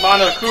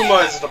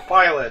 Monokuma is the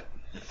pilot.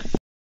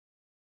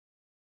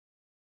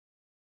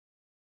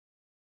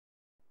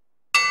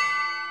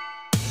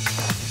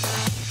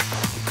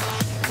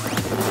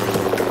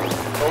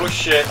 Oh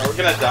shit, are we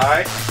gonna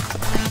die?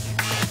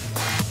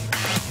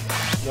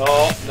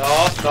 No,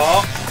 no,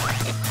 no.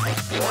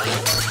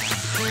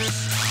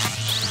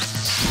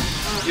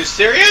 You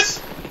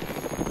serious?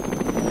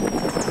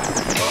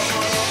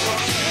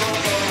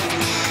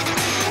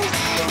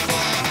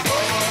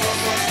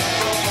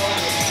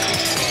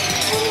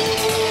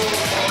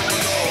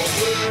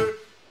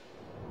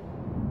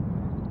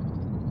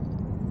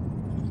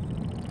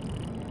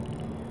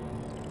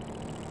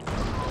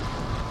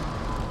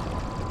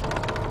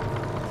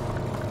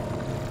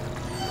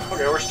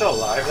 Okay, we're still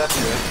alive. That's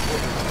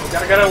good. We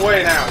gotta get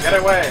away now. Get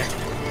away.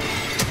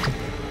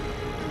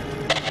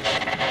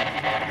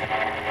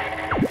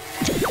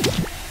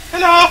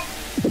 Hello!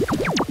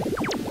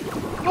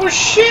 Oh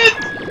shit!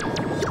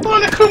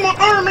 Monokuma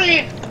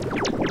army!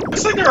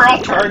 Looks like they were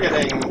all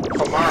targeting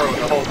Komaru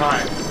the whole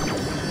time.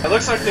 It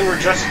looks like they were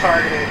just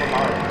targeting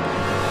Komaru.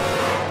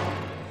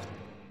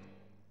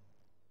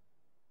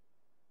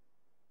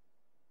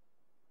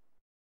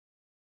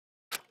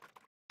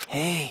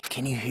 Hey,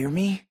 can you hear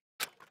me?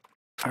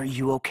 Are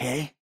you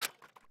okay?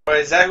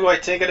 Wait, is that who I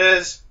think it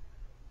is?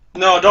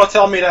 No, don't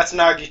tell me that's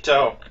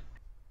Nagito.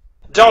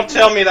 Don't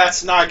tell me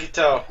that's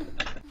Nagito.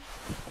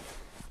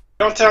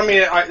 Don't tell me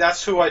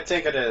that's who I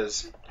think it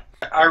is.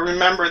 I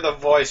remember the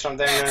voice from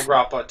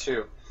Danganronpa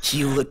too.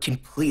 You look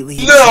completely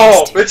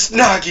No! exhausted. It's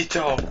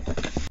Nagito!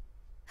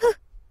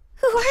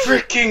 Who are you?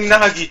 Freaking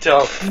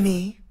Nagito!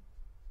 Me?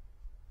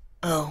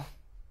 Oh,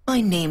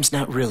 my name's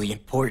not really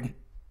important.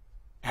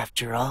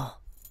 After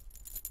all,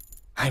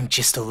 I'm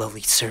just a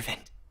lowly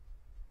servant.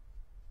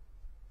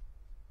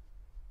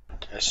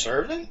 A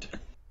servant?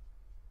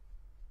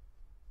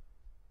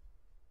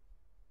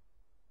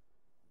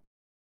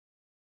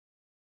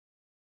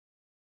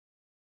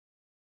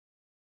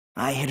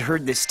 I had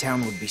heard this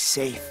town would be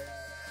safe,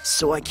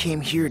 so I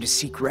came here to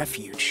seek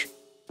refuge.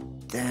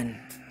 Then,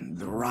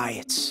 the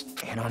riots,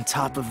 and on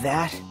top of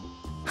that,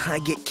 I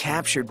get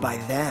captured by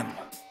them.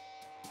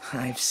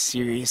 I've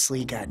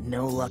seriously got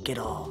no luck at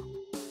all.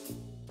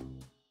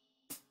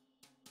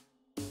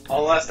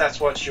 Unless that's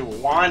what you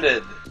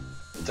wanted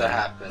to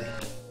happen.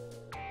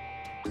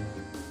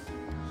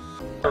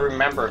 If I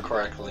remember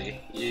correctly,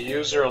 you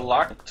use your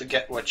luck to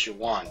get what you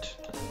want.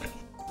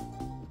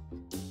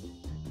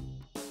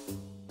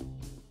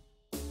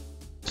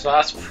 So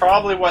that's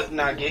probably what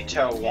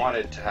Nagito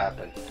wanted to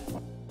happen.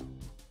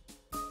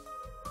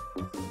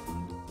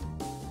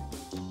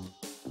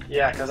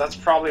 Yeah, because that's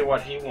probably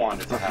what he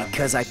wanted to happen.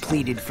 Because I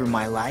pleaded for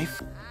my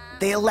life,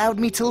 they allowed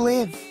me to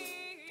live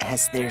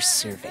as their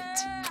servant.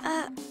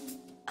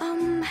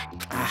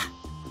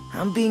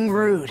 I'm being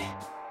rude.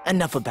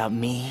 Enough about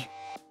me.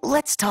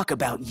 Let's talk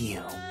about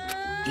you.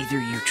 Either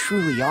you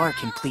truly are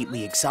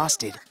completely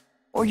exhausted,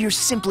 or you're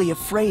simply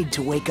afraid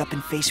to wake up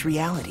and face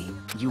reality.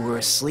 You were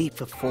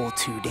asleep a full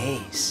 2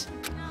 days.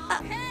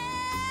 A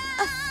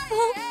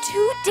full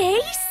 2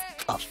 days?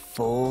 A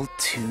full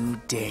 2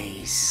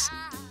 days.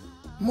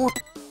 More.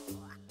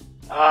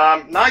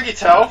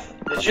 Nagito,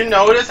 did you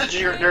notice that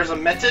there's a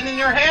mitten in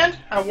your hand?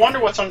 I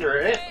wonder what's under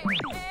it.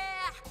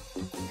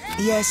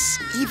 Yes,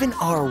 even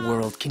our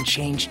world can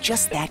change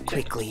just that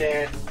quickly.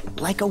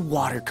 Like a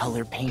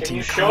watercolor painting. Can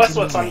you show us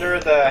what's under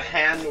the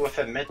hand with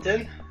a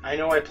mitten? I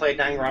know I played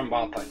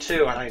Danganronpa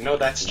too, and I know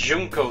that's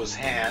Junko's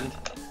hand.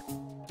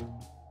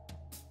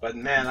 But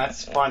man,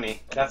 that's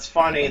funny. That's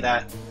funny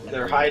that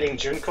they're hiding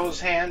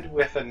Junko's hand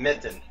with a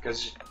mitten,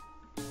 because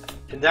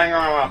in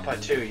Danganronpa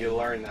 2 you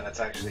learn that it's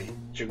actually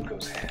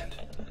Junko's hand.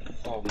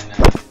 Oh man.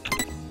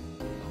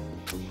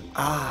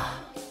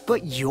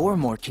 But you're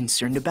more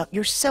concerned about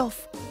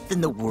yourself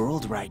than the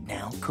world right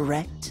now,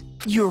 correct?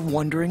 You're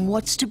wondering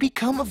what's to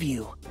become of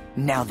you,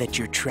 now that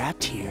you're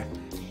trapped here,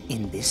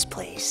 in this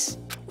place.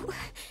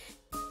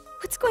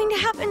 What's going to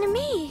happen to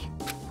me?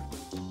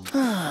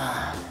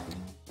 Huh?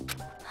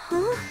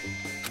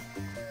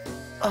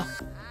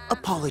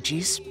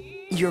 Apologies.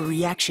 Your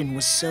reaction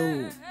was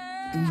so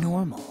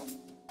normal.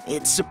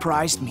 It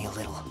surprised me a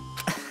little.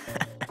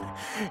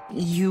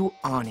 You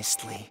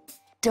honestly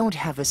don't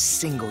have a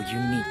single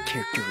unique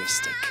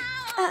characteristic.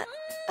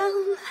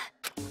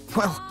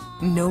 Well,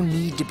 no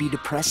need to be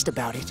depressed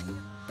about it.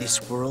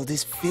 This world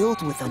is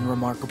filled with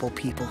unremarkable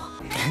people,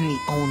 and the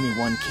only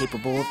one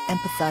capable of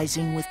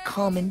empathizing with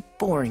common,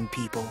 boring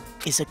people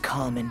is a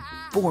common,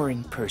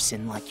 boring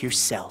person like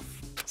yourself.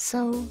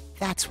 So,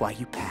 that's why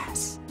you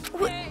pass.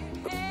 What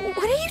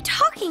are you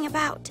talking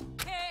about?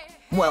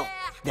 Well,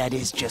 that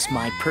is just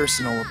my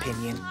personal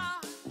opinion.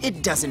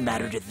 It doesn't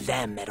matter to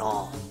them at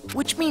all,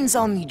 which means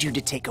I'll need you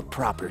to take a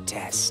proper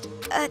test.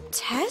 A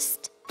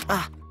test?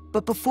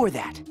 But before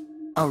that,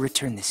 I'll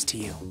return this to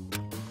you.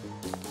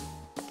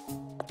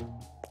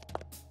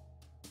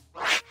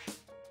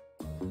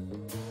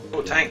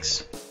 Oh,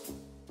 thanks.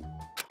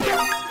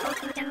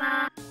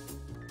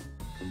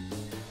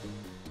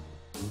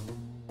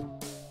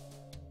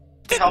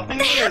 Helping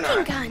me or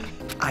not? Gun.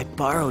 I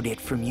borrowed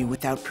it from you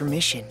without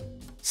permission.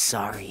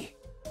 Sorry.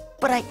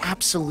 But I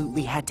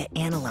absolutely had to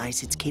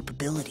analyze its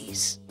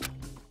capabilities.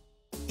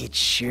 It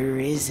sure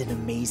is an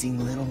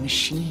amazing little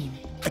machine.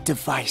 A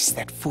device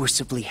that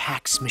forcibly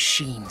hacks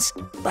machines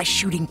by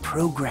shooting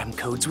program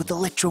codes with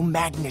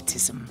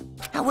electromagnetism.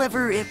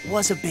 However, it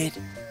was a bit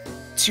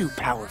too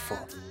powerful.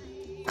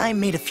 I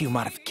made a few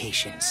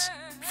modifications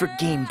for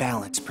game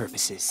balance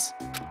purposes.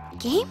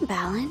 Game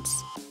balance?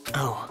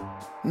 Oh,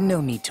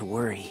 no need to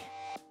worry.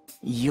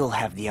 You'll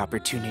have the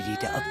opportunity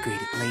to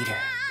upgrade it later.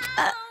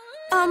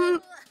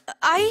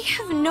 I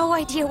have no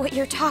idea what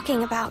you're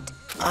talking about.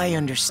 I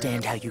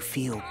understand how you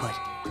feel, but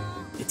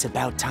it's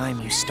about time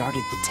you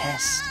started the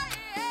test.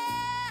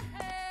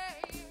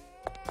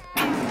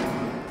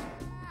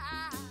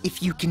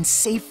 If you can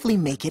safely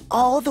make it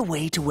all the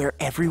way to where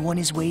everyone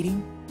is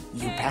waiting,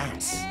 you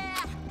pass.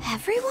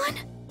 Everyone?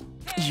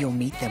 You'll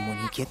meet them when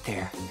you get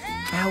there.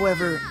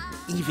 However,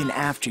 even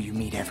after you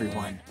meet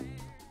everyone,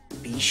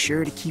 be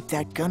sure to keep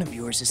that gun of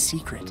yours a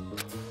secret.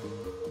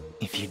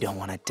 If you don't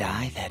want to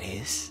die, that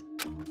is.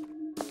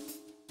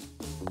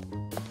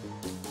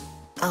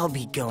 I'll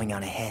be going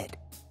on ahead.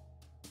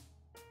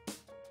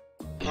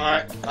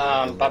 Alright,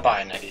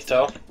 bye-bye,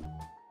 Nagito.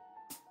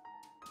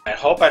 I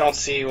hope I don't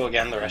see you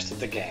again the rest of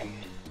the game.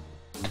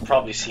 I'll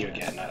probably see you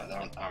again,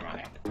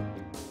 alright.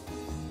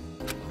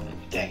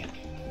 Dang it.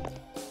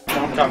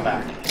 Don't come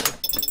back.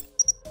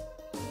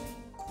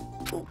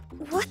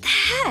 What the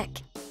heck?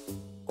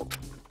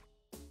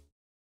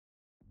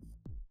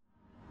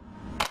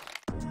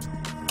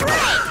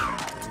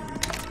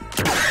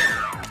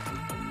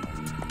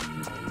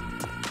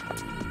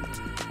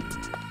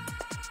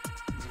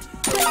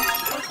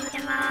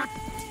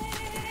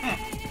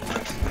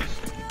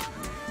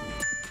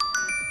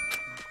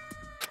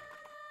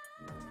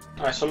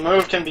 Alright, so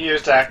move can be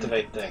used to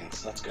activate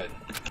things. That's good.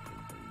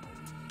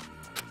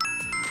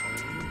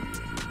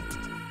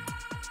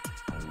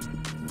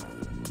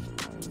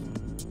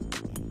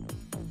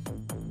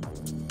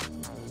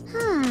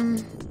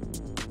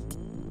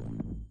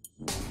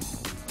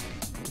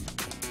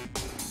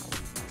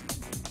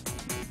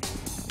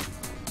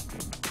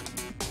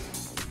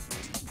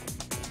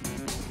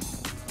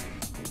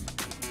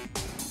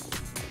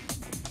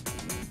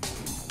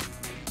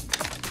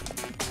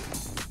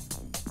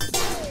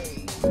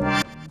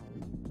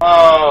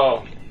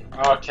 Oh,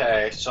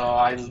 okay, so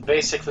I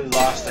basically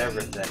lost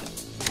everything.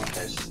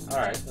 Okay,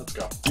 alright, let's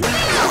go.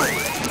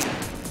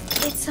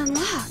 It's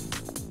unlocked.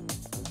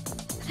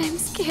 But I'm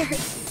scared.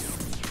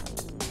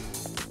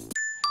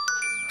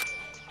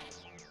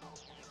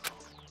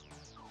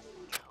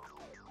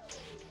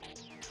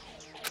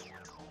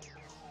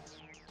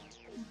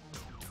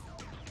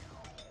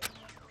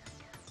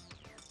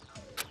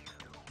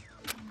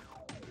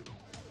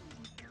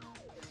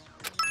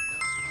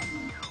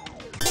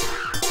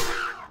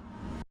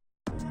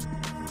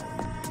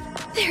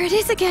 There it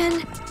is again!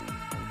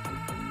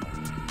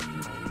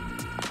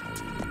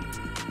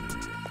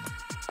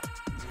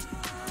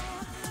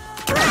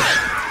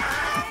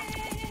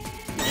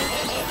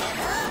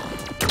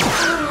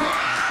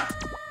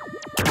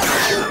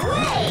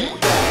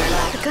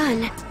 The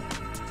gun.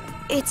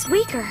 It's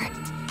weaker.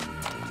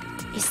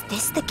 Is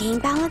this the game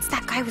balance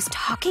that guy was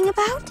talking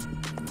about?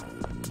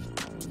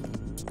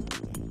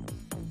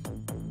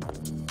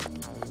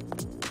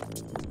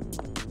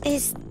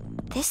 Is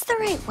this the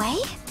right way?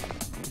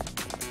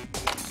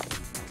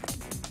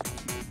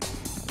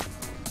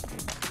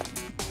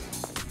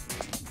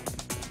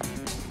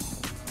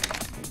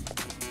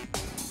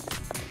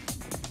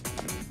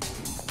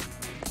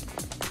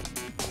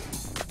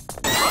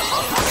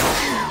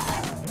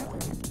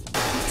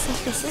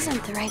 This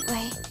isn't the right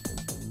way.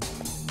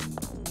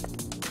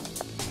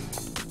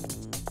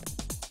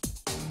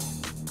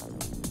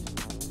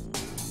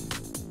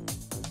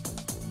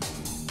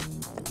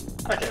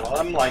 Okay, well,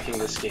 I'm liking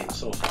this game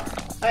so far.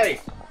 Hey,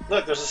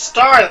 look, there's a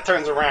star that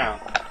turns around.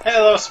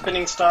 Hello,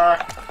 spinning star.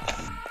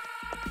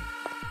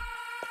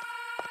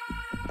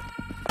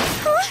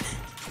 Huh?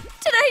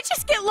 Did I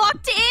just get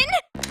locked in?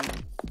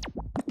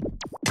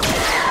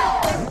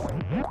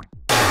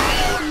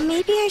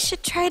 Maybe I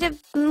should try to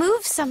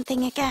move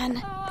something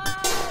again.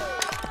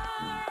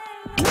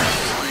 Do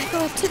I go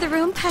up to the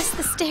room past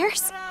the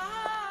stairs?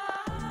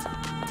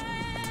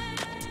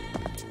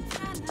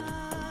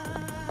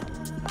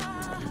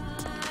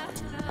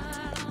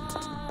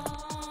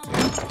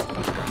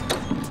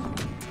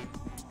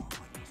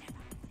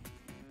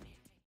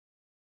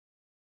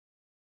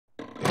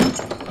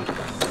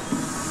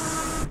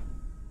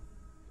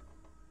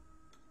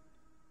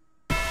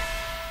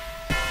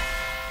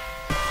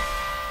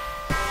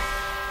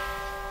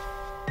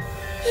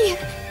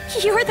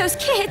 You're those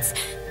kids!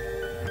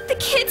 The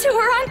kids who were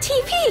on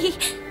TV!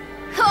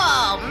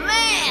 Oh,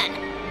 man!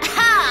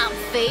 I'm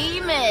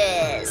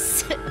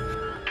famous!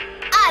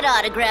 I'd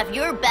autograph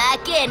your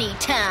back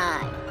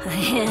anytime!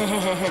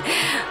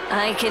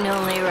 I can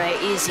only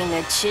write using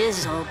a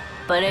chisel,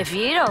 but if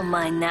you don't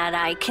mind that,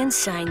 I can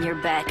sign your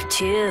back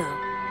too.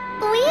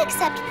 We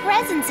accept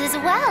presents as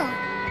well.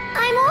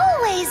 I'm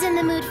always in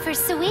the mood for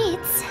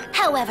sweets.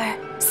 However,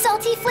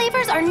 salty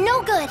flavors are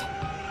no good.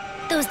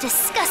 Those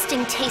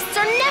disgusting tastes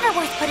are never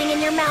worth putting in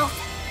your mouth.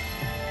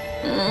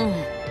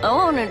 I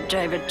want to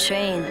drive a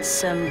train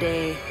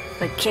someday,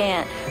 but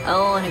can't. I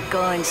want to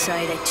go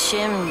inside a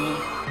chimney.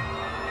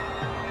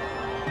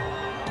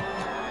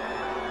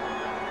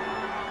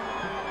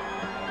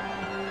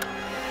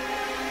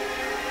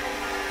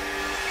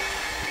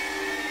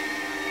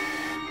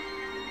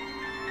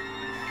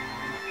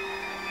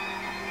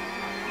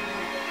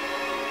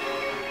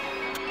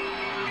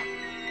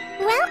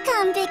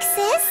 Welcome, big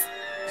sis.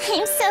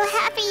 I'm so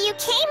happy you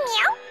came,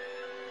 meow.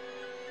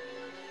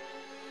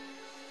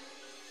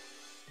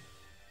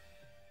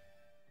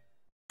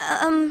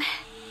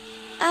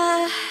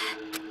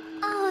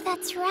 Oh, that's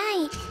That's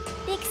right.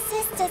 Big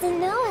Sis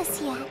doesn't know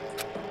us yet.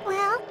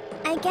 Well,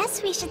 I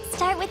guess we should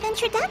start with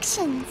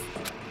introductions.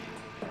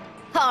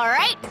 All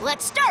right,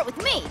 let's start with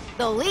me,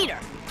 the leader.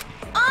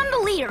 I'm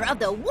the leader of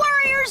the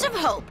Warriors of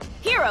Hope,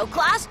 hero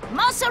class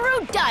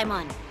Masaru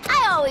Daimon.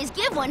 I always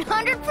give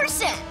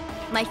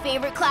 100%. My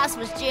favorite class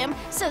was gym,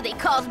 so they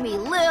called me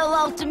Lil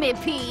Ultimate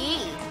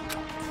PE.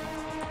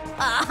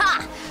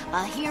 Aha!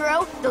 A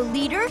hero, the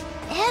leader,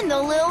 and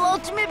the Lil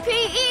Ultimate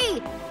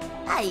PE.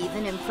 I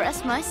even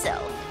impressed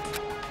myself.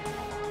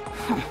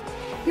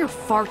 You're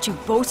far too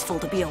boastful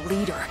to be a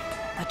leader.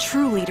 A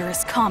true leader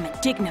is calm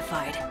and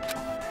dignified.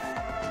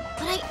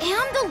 But I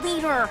am the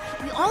leader.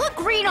 We all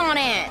agreed on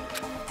it.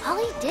 All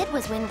he did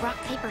was win rock,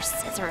 paper,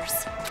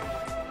 scissors.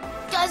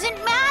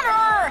 Doesn't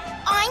matter!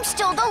 I'm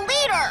still the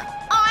leader!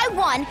 I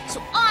won,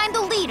 so I'm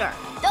the leader!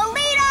 The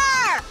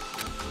leader!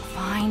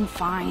 Fine,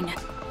 fine.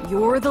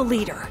 You're the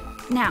leader.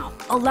 Now,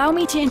 allow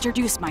me to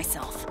introduce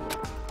myself.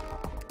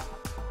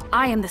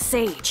 I am the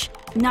Sage,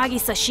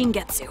 Nagisa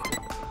Shingetsu.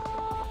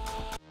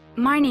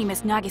 My name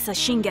is Nagisa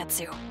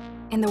Shingetsu.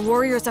 In the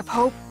Warriors of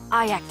Hope,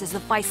 I act as the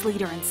vice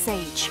leader and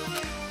Sage.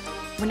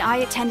 When I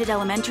attended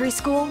elementary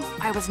school,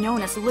 I was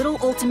known as Little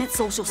Ultimate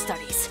Social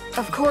Studies.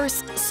 Of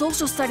course,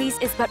 social studies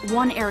is but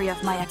one area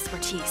of my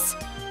expertise.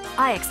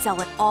 I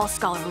excel at all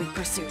scholarly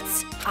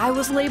pursuits. I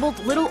was labeled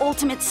Little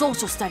Ultimate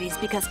Social Studies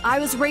because I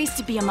was raised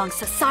to be among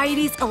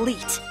society's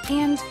elite.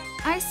 And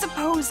I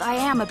suppose I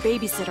am a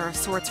babysitter of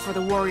sorts for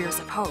the Warriors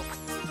of Hope.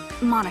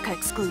 Monica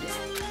excluded.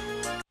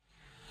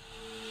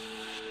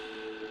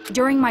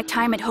 During my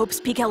time at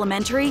Hope's Peak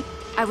Elementary,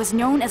 I was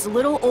known as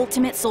Little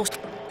Ultimate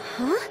Social...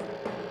 Huh?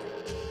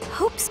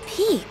 Hope's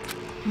Peak?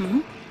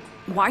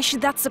 Why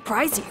should that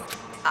surprise you?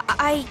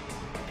 I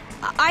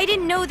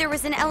didn't know there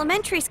was an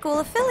elementary school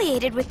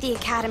affiliated with the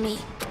academy.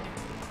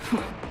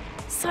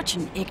 Such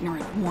an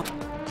ignorant woman.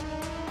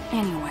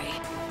 Anyway,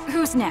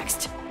 who's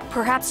next?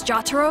 Perhaps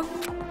Jotaro?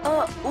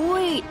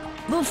 Wait,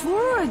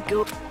 before I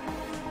go...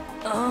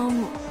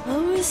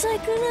 what was I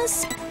gonna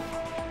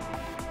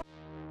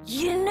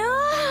You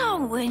know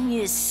how when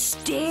you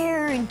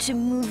stare into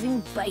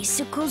moving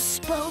bicycle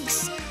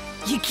spokes,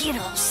 you get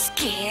all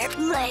scared,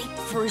 like,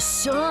 for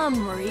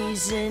some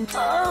reason?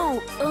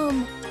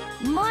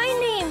 My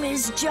name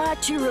is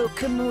Jotaro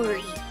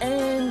Kamuri,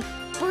 and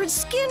bird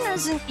skin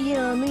isn't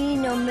yummy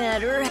no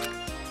matter.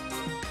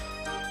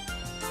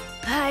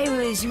 I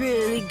was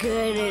really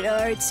good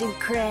at arts and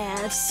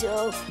crafts,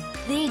 so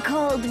they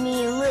called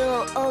me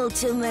Lil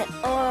Ultimate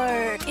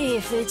Art.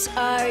 If it's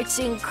arts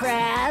and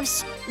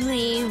crafts,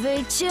 leave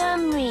it to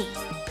me.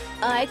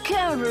 I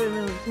can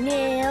remove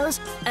nails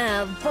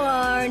and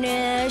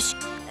varnish.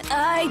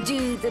 I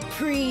do the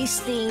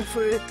priest thing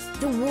for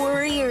the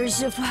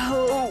Warriors of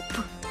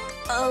Hope.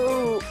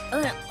 Oh,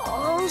 and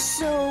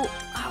also,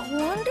 I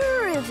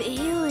wonder if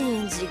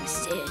aliens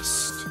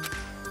exist.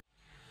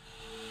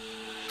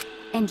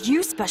 And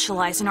you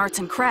specialize in arts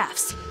and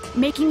crafts,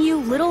 making you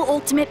Little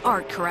Ultimate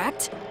Art,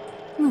 correct?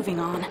 Moving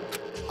on.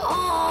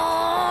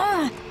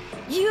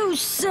 You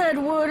said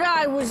what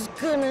I was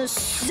gonna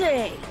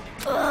say.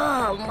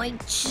 Oh, my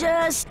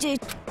chest is...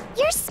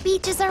 Your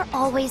speeches are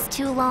always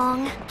too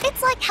long.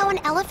 It's like how an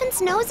elephant's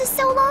nose is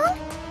so long.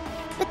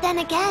 But then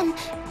again,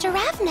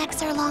 giraffe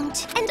necks are long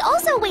too. And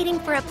also waiting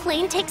for a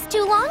plane takes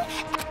too long.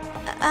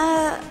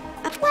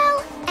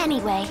 Well,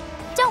 anyway,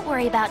 don't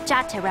worry about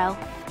Jotaro.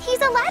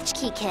 He's a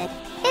latchkey kid.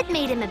 It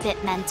made him a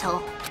bit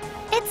mental.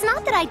 It's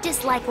not that I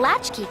dislike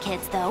latchkey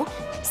kids, though.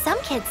 Some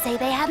kids say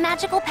they have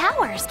magical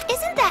powers.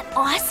 Isn't that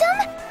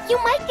awesome? You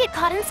might get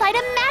caught inside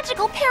a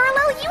magical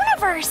parallel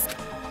universe.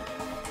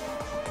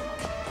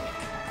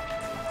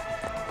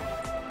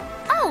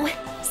 Oh,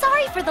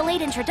 sorry for the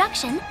late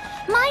introduction.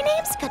 My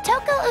name's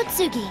Kotoko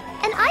Utsugi,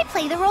 and I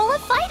play the role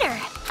of fighter.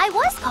 I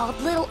was called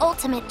Little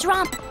Ultimate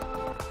Drump.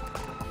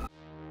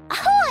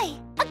 Ahoy!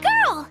 A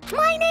girl!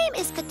 My name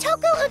is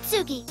Kotoko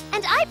Utsugi,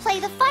 and I play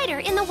the fighter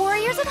in the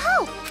Warriors of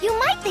Hope. You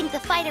might think the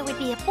fighter would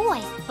be a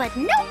boy, but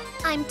nope,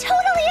 I'm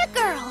totally a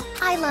girl.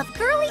 I love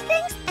girly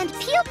things and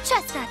peeled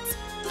chestnuts.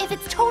 If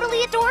it's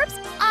totally adorbs,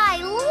 I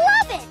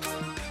love it!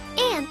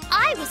 And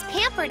I was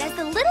pampered as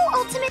the Little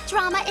Ultimate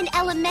Drama in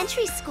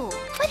elementary school.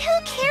 But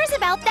who cares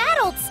about that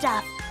old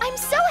stuff? I'm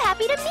so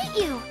happy to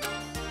meet you!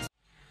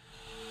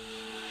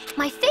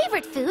 My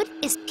favorite food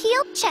is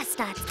peeled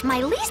chestnuts.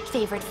 My least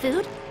favorite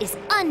food is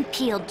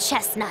unpeeled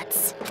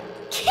chestnuts.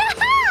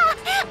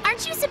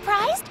 Aren't you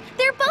surprised?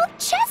 They're both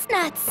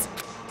chestnuts!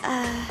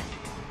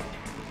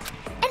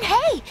 And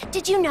hey,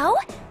 did you know?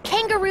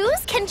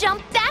 Kangaroos can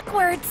jump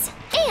backwards!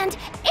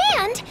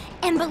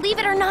 And believe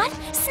it or not,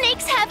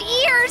 snakes have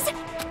ears!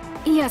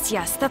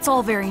 Yes, that's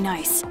all very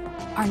nice.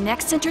 Our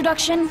next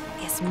introduction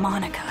is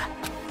Monica.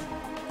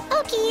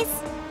 Okies!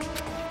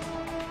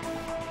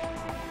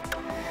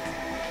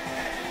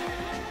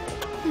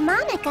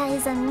 Monica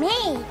is a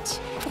mage,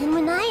 and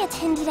when I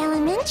attended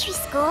elementary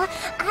school,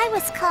 I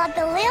was called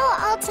the Little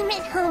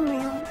Ultimate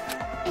Homeroom.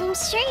 I'm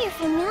sure you're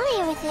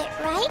familiar with it,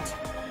 right?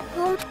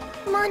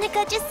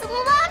 Monica just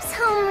loves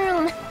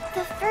homeroom!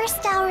 The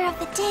first hour of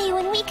the day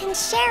when we can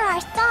share our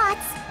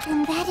thoughts,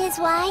 and that is is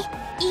why,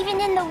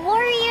 even in the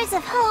Warriors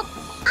of Hope,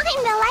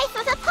 I'm the life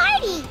of the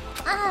party!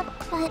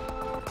 But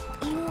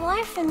you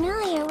are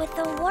familiar with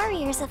the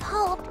Warriors of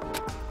Hope.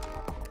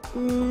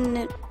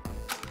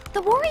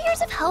 The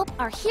Warriors of Hope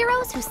are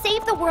heroes who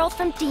save the world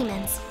from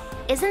demons.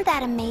 Isn't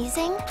that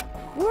amazing?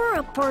 We're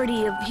a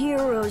party of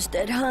heroes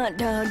that hunt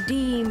down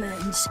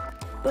demons,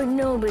 but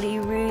nobody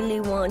really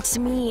wants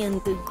me in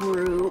the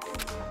group.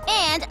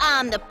 And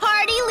I'm the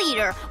party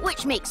leader,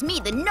 which makes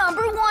me the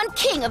 #1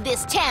 king of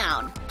this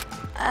town.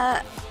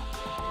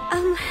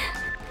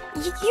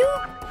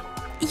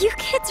 You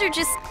kids are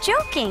just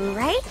joking,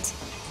 right?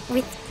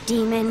 With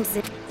demons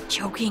and...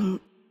 Joking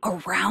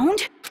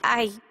around?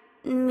 I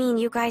mean,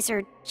 you guys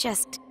are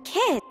just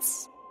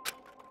kids.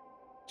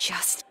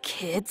 Just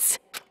kids?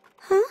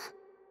 Huh?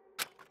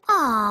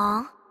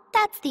 Aw,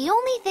 that's the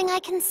only thing I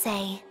can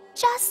say.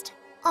 Just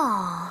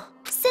aw.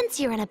 Since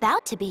you're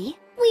about to be,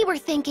 we were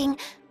thinking,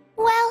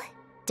 well,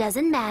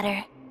 doesn't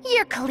matter.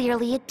 You're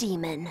clearly a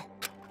demon.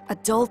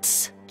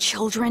 Adults,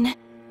 children,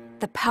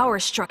 the power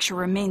structure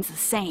remains the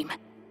same.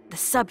 The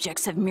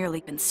subjects have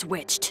merely been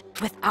switched.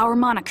 With our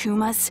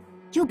Monokumas,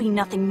 you'll be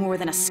nothing more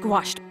than a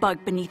squashed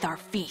bug beneath our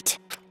feet.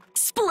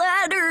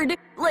 Splattered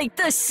like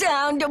the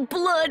sound of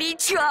bloody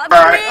chopped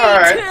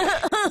Alright.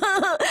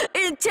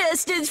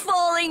 Intestines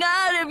falling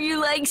out of you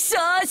like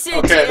sausages.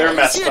 Okay, they're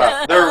messed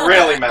up. They're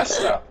really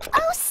messed up.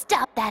 Oh,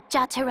 stop that,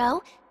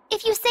 Jotaro.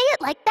 If you say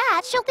it like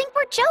that, she'll think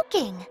we're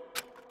joking.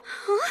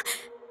 Huh?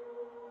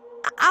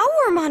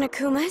 Our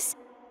Monokumas?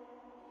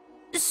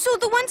 So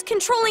the ones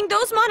controlling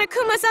those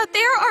Monokumas out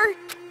there are...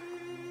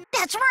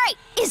 That's right!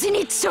 Isn't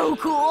it so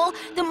cool?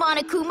 The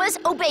Monokumas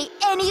obey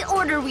any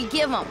order we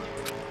give them.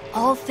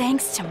 All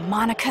thanks to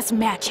Monika's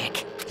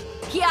magic.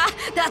 Yeah,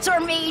 that's our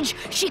mage.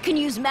 She can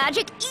use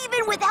magic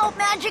even without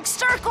magic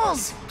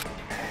circles.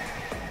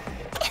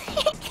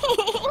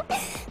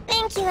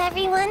 Thank you,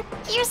 everyone.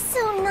 You're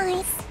so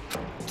nice.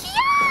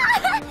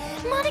 Yeah!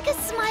 Monika's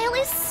smile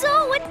is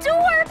so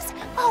adorbs!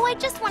 Oh, I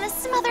just want to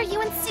smother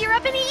you in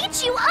syrup and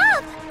eat you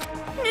up!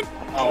 Okay.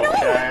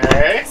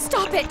 No!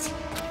 Stop it!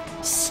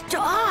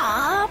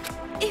 Stop!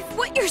 If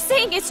what you're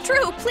saying is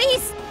true,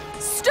 please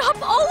stop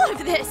all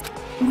of this!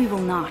 We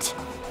will not.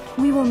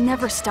 We will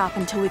never stop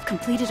until we've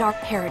completed our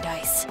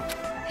paradise.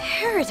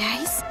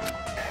 Paradise?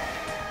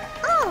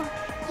 Oh,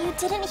 you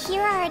didn't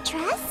hear our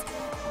address?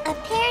 A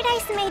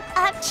paradise made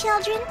of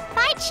children,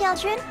 by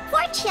children,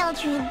 for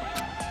children.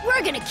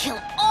 We're gonna kill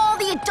all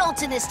the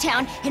adults in this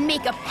town and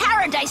make a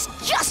paradise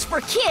just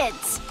for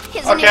kids.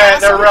 Okay,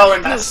 they're really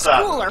messed up.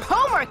 No school or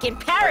homework in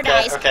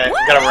paradise. Okay,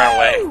 we gotta run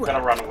away. We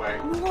gotta run away.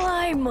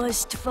 Why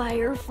must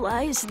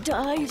fireflies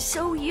die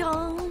so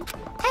young?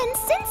 And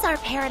since our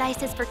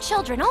paradise is for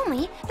children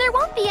only, there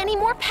won't be any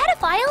more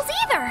pedophiles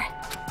either.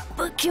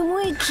 But can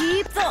we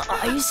keep the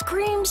ice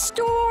cream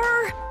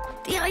store?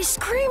 The ice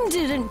cream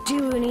didn't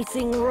do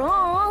anything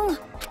wrong.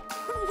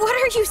 What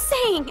are you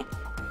saying?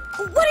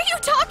 What are you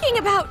talking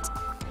about?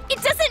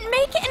 It doesn't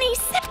make any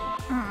sense.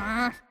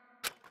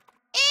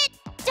 It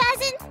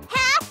doesn't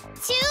have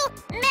to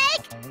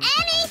make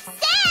any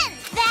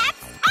sense!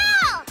 That's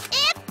all!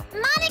 If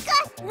Monika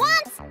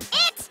wants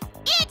it,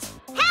 it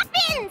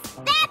happens!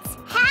 That's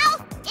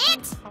how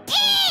it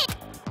is!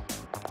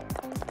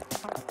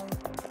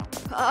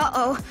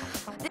 Uh-oh.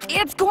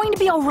 It's going to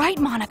be all right,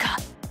 Monika.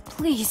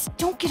 Please,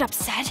 don't get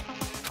upset.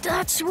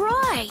 That's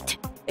right.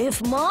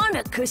 If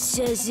Monika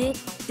says it,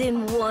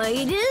 then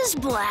white is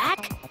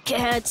black,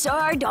 cats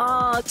are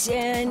dogs,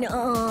 and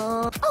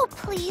Oh,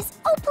 please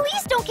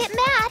don't get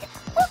mad.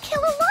 We'll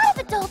kill a lot of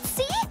adults,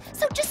 see?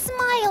 So just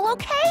smile,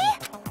 okay?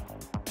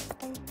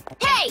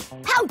 Hey,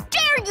 how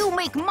dare you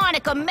make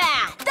Monika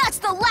mad? That's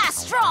the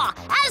last straw.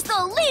 As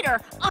the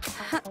leader...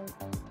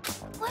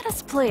 Let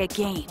us play a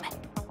game.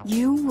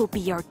 You will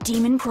be our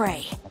demon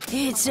prey.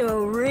 It's a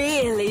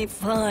really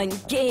fun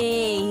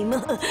game.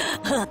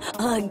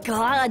 A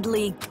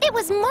godly... It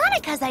was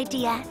Monika's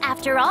idea,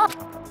 after all.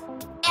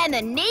 And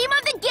the name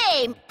of the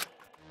game...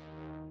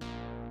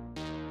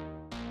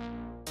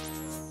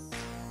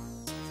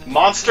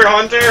 Monster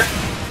Hunter?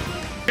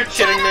 You're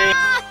kidding me.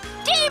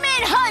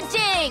 Demon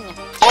Hunting!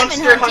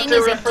 Monster Demon Hunting Hunter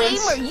is a reference?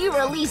 game where you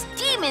release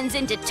demons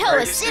into Are Toa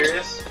you City.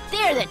 serious?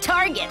 They're the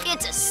target.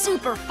 It's a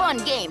super fun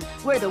game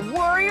where the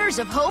Warriors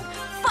of Hope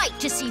fight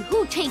to see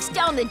who takes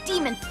down the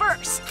demon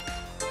first.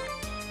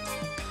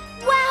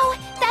 Wow,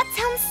 that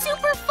sounds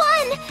super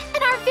fun!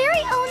 And our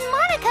very own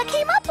Monika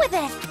came up with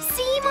it!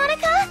 See,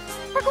 Monika?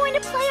 We're going to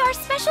play our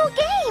special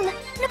game!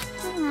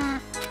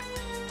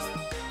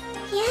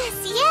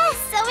 Yes,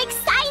 so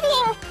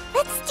exciting!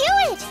 Let's do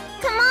it!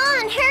 Come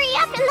on, hurry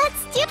up and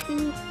let's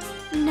do...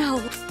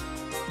 No.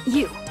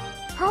 You.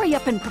 Hurry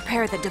up and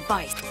prepare the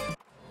device.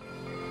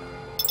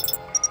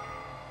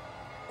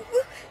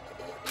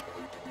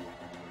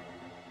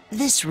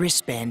 This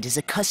wristband is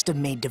a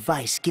custom-made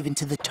device given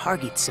to the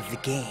targets of the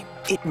game.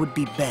 It would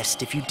be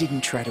best if you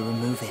didn't try to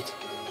remove it.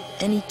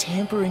 Any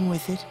tampering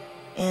with it,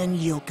 and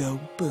you'll go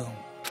boom.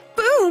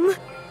 Boom!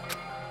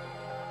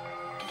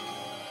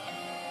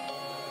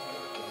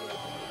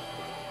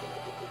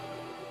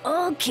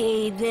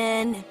 Okay,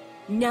 then.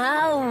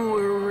 Now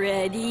we're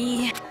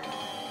ready.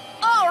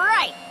 All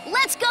right,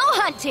 let's go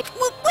hunting.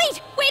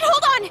 Wait,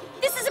 hold on!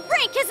 This is a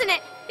prank, isn't it?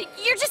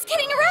 You're just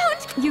kidding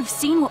around! You've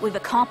seen what we've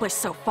accomplished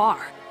so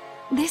far.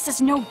 This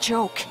is no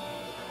joke.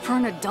 For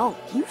an adult,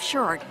 you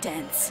sure are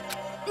dense.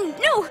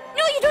 No,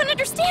 you don't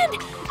understand!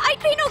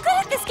 I'd be no good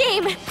at this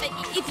game!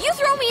 If you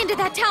throw me into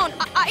that town,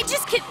 I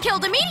just get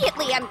killed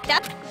immediately.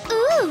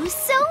 Ooh,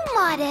 so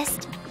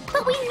modest.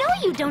 But we know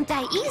you don't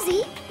die easy.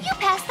 You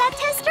passed that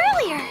test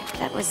earlier.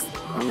 That was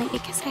only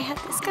because I had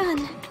this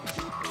gun.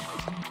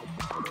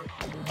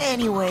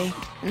 Anyway,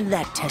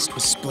 that test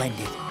was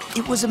splendid.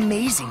 It was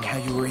amazing how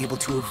you were able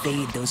to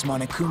evade those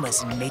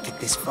Monokumas and make it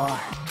this far.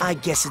 I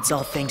guess it's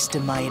all thanks to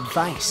my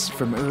advice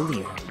from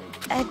earlier.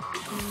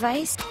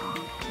 Advice?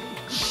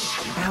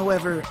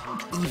 However,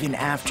 even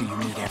after you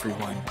meet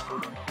everyone,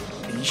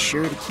 be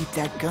sure to keep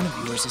that gun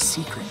of yours a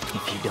secret.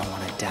 If you don't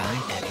want to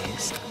die, that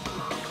is.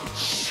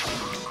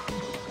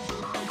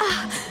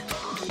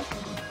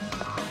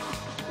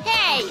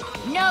 Hey,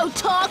 no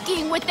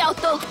talking without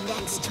the...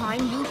 Next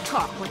time you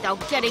talk without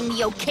getting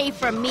the okay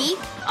from me,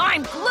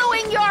 I'm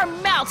gluing your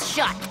mouth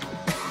shut!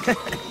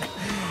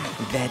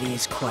 That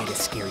is quite a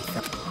scary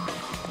thought.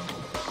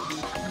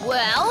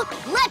 Well,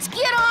 let's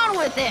get on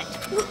with it!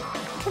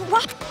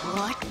 What?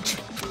 What?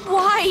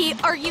 Why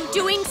are you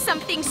doing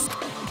something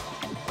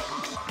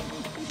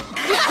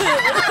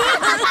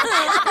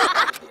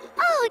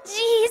Oh,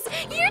 jeez,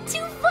 you're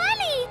too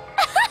funny!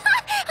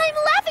 I'm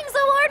laughing so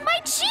hard my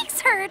cheeks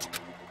hurt!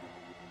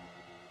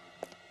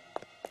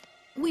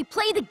 We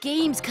play the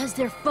games because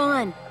they're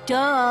fun.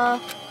 Duh.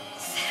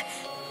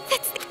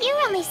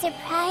 You're only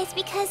surprised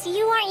because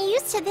you aren't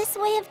used to this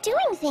way of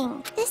doing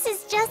things. This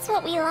is just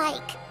what we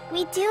like.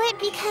 We do it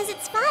because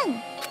it's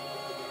fun.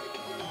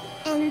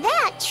 And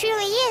that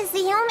truly is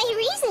the only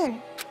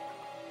reason.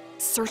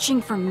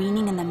 Searching for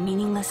meaning in the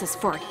meaningless is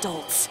for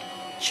adults.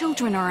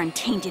 Children are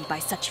untainted by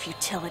such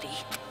futility.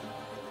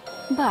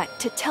 But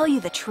to tell you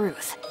the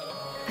truth,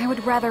 I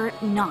would rather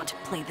not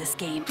play this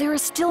game. There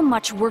is still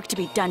much work to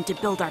be done to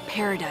build our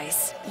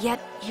paradise. Yet,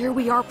 here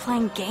we are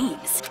playing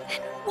games.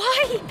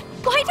 Why?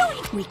 Why don't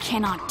you? We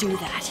cannot do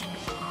that.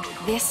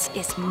 This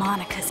is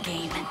Monica's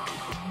game.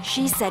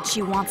 She said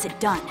she wants it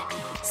done,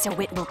 so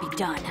it will be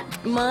done.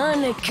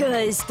 Monica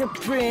is the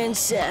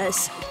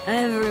princess.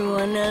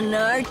 Everyone on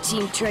our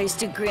team tries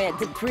to grant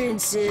the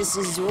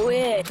princess's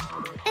wish.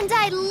 And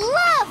I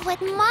love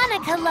what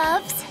Monica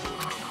loves.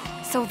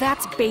 So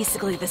that's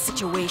basically the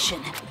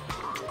situation.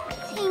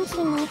 Thank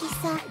you,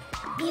 Nagisa.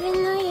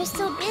 Even though you're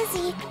so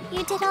busy,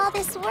 you did all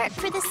this work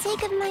for the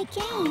sake of my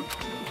game.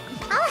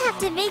 I'll have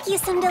to bake you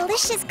some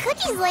delicious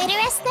cookies later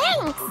as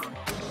thanks.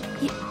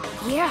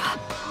 Yeah,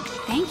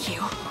 thank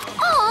you.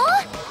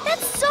 Aw,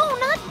 that's so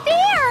not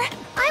fair.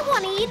 I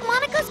want to eat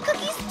Monica's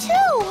cookies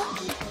too.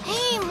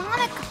 Hey,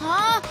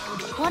 Monica,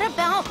 what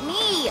about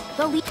me?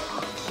 Wait,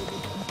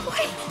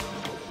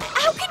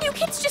 how can you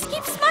kids just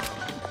keep smut?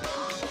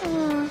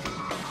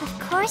 Of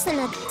course an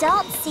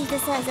adult sees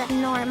this as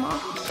abnormal.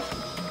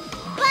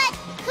 But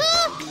who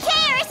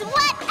cares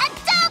what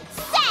adults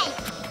say?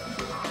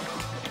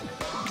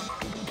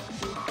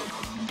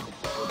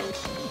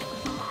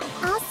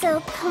 Also,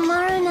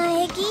 Kamaru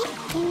Naegi,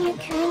 in your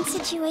current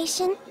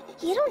situation,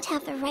 you don't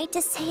have the right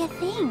to say a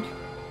thing.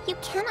 You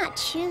cannot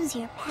choose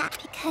your path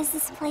because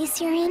this place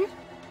you're in,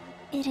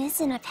 it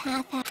isn't a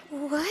path that...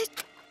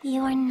 What?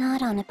 You are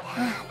not on a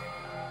path.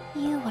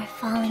 You are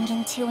falling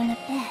into an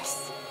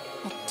abyss.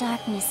 The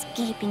darkness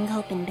gaping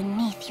open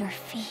beneath your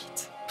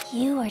feet.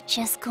 You are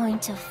just going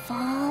to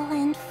fall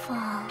and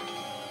fall.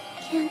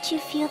 Can't you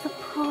feel the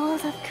pull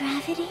of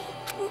gravity?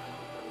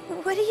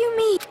 What do you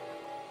mean?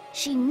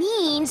 She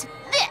means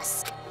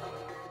this.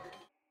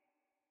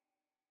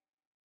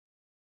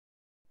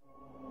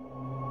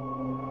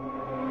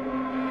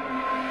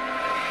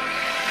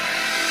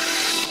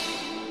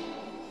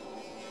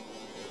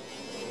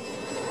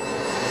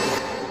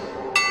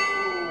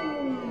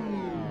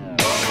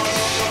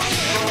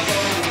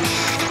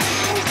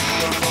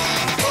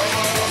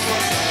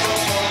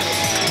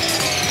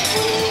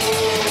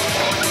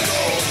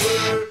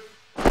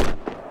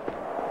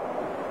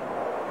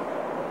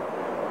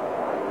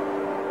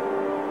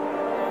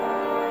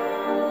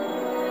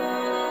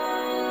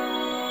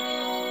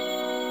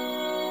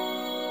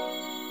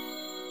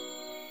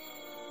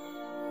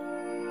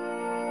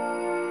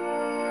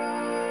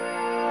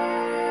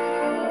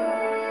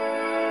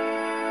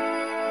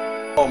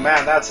 Oh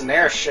man, that's an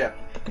airship.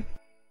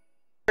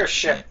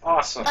 Airship,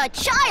 awesome. A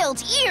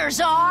child's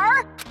ears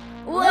are...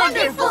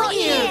 Wonderful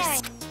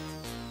ears!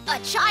 A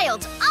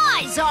child's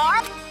eyes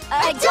are...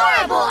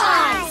 Adorable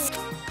eyes!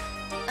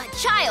 A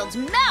child's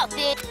mouth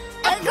is...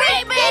 A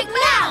great big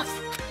mouth!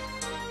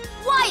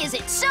 Why is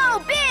it so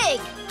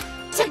big?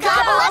 To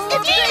gobble up the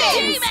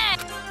demons!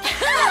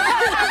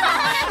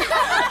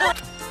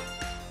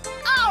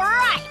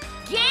 Alright,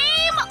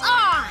 game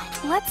on!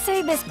 Let's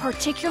say this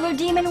particular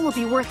demon will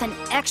be worth an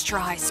extra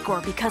high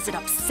score because it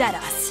upset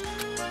us.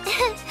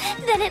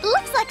 Then it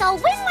looks like I'll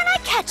win when I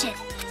catch it.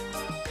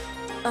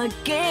 A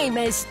game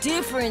is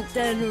different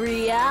than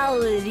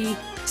reality.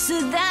 So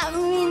that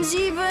means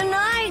even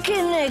I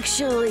can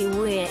actually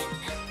win.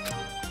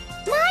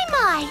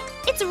 My!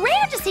 It's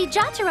rare to see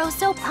Jotaro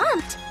so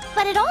pumped,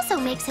 but it also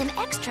makes him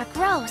extra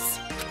gross.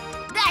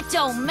 That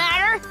don't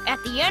matter.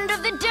 At the end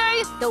of the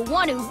day, the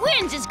one who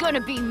wins is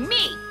gonna be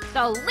me,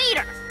 the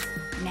leader.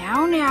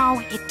 Now,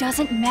 it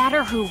doesn't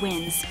matter who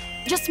wins.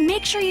 Just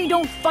make sure you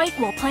don't fight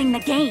while playing the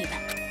game.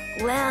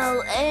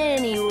 Well,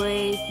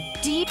 anyway,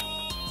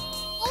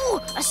 Ooh,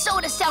 a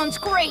soda sounds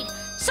great.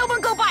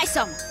 Someone go buy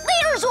some.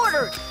 Leader's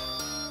ordered.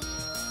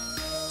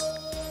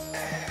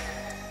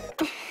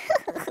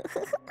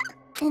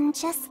 And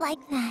just like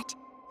that,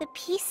 the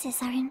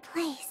pieces are in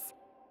place.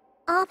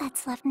 All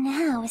that's left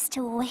now is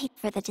to wait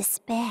for the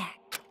despair.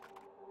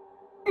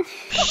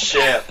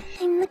 Shit.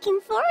 I'm looking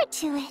forward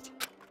to it.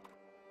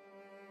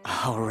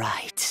 All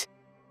right.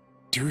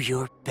 Do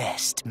your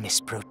best, Miss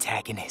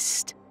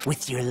Protagonist.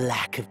 With your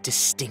lack of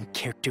distinct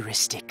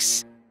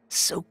characteristics.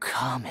 So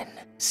common,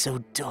 so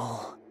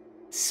dull,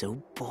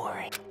 so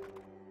boring.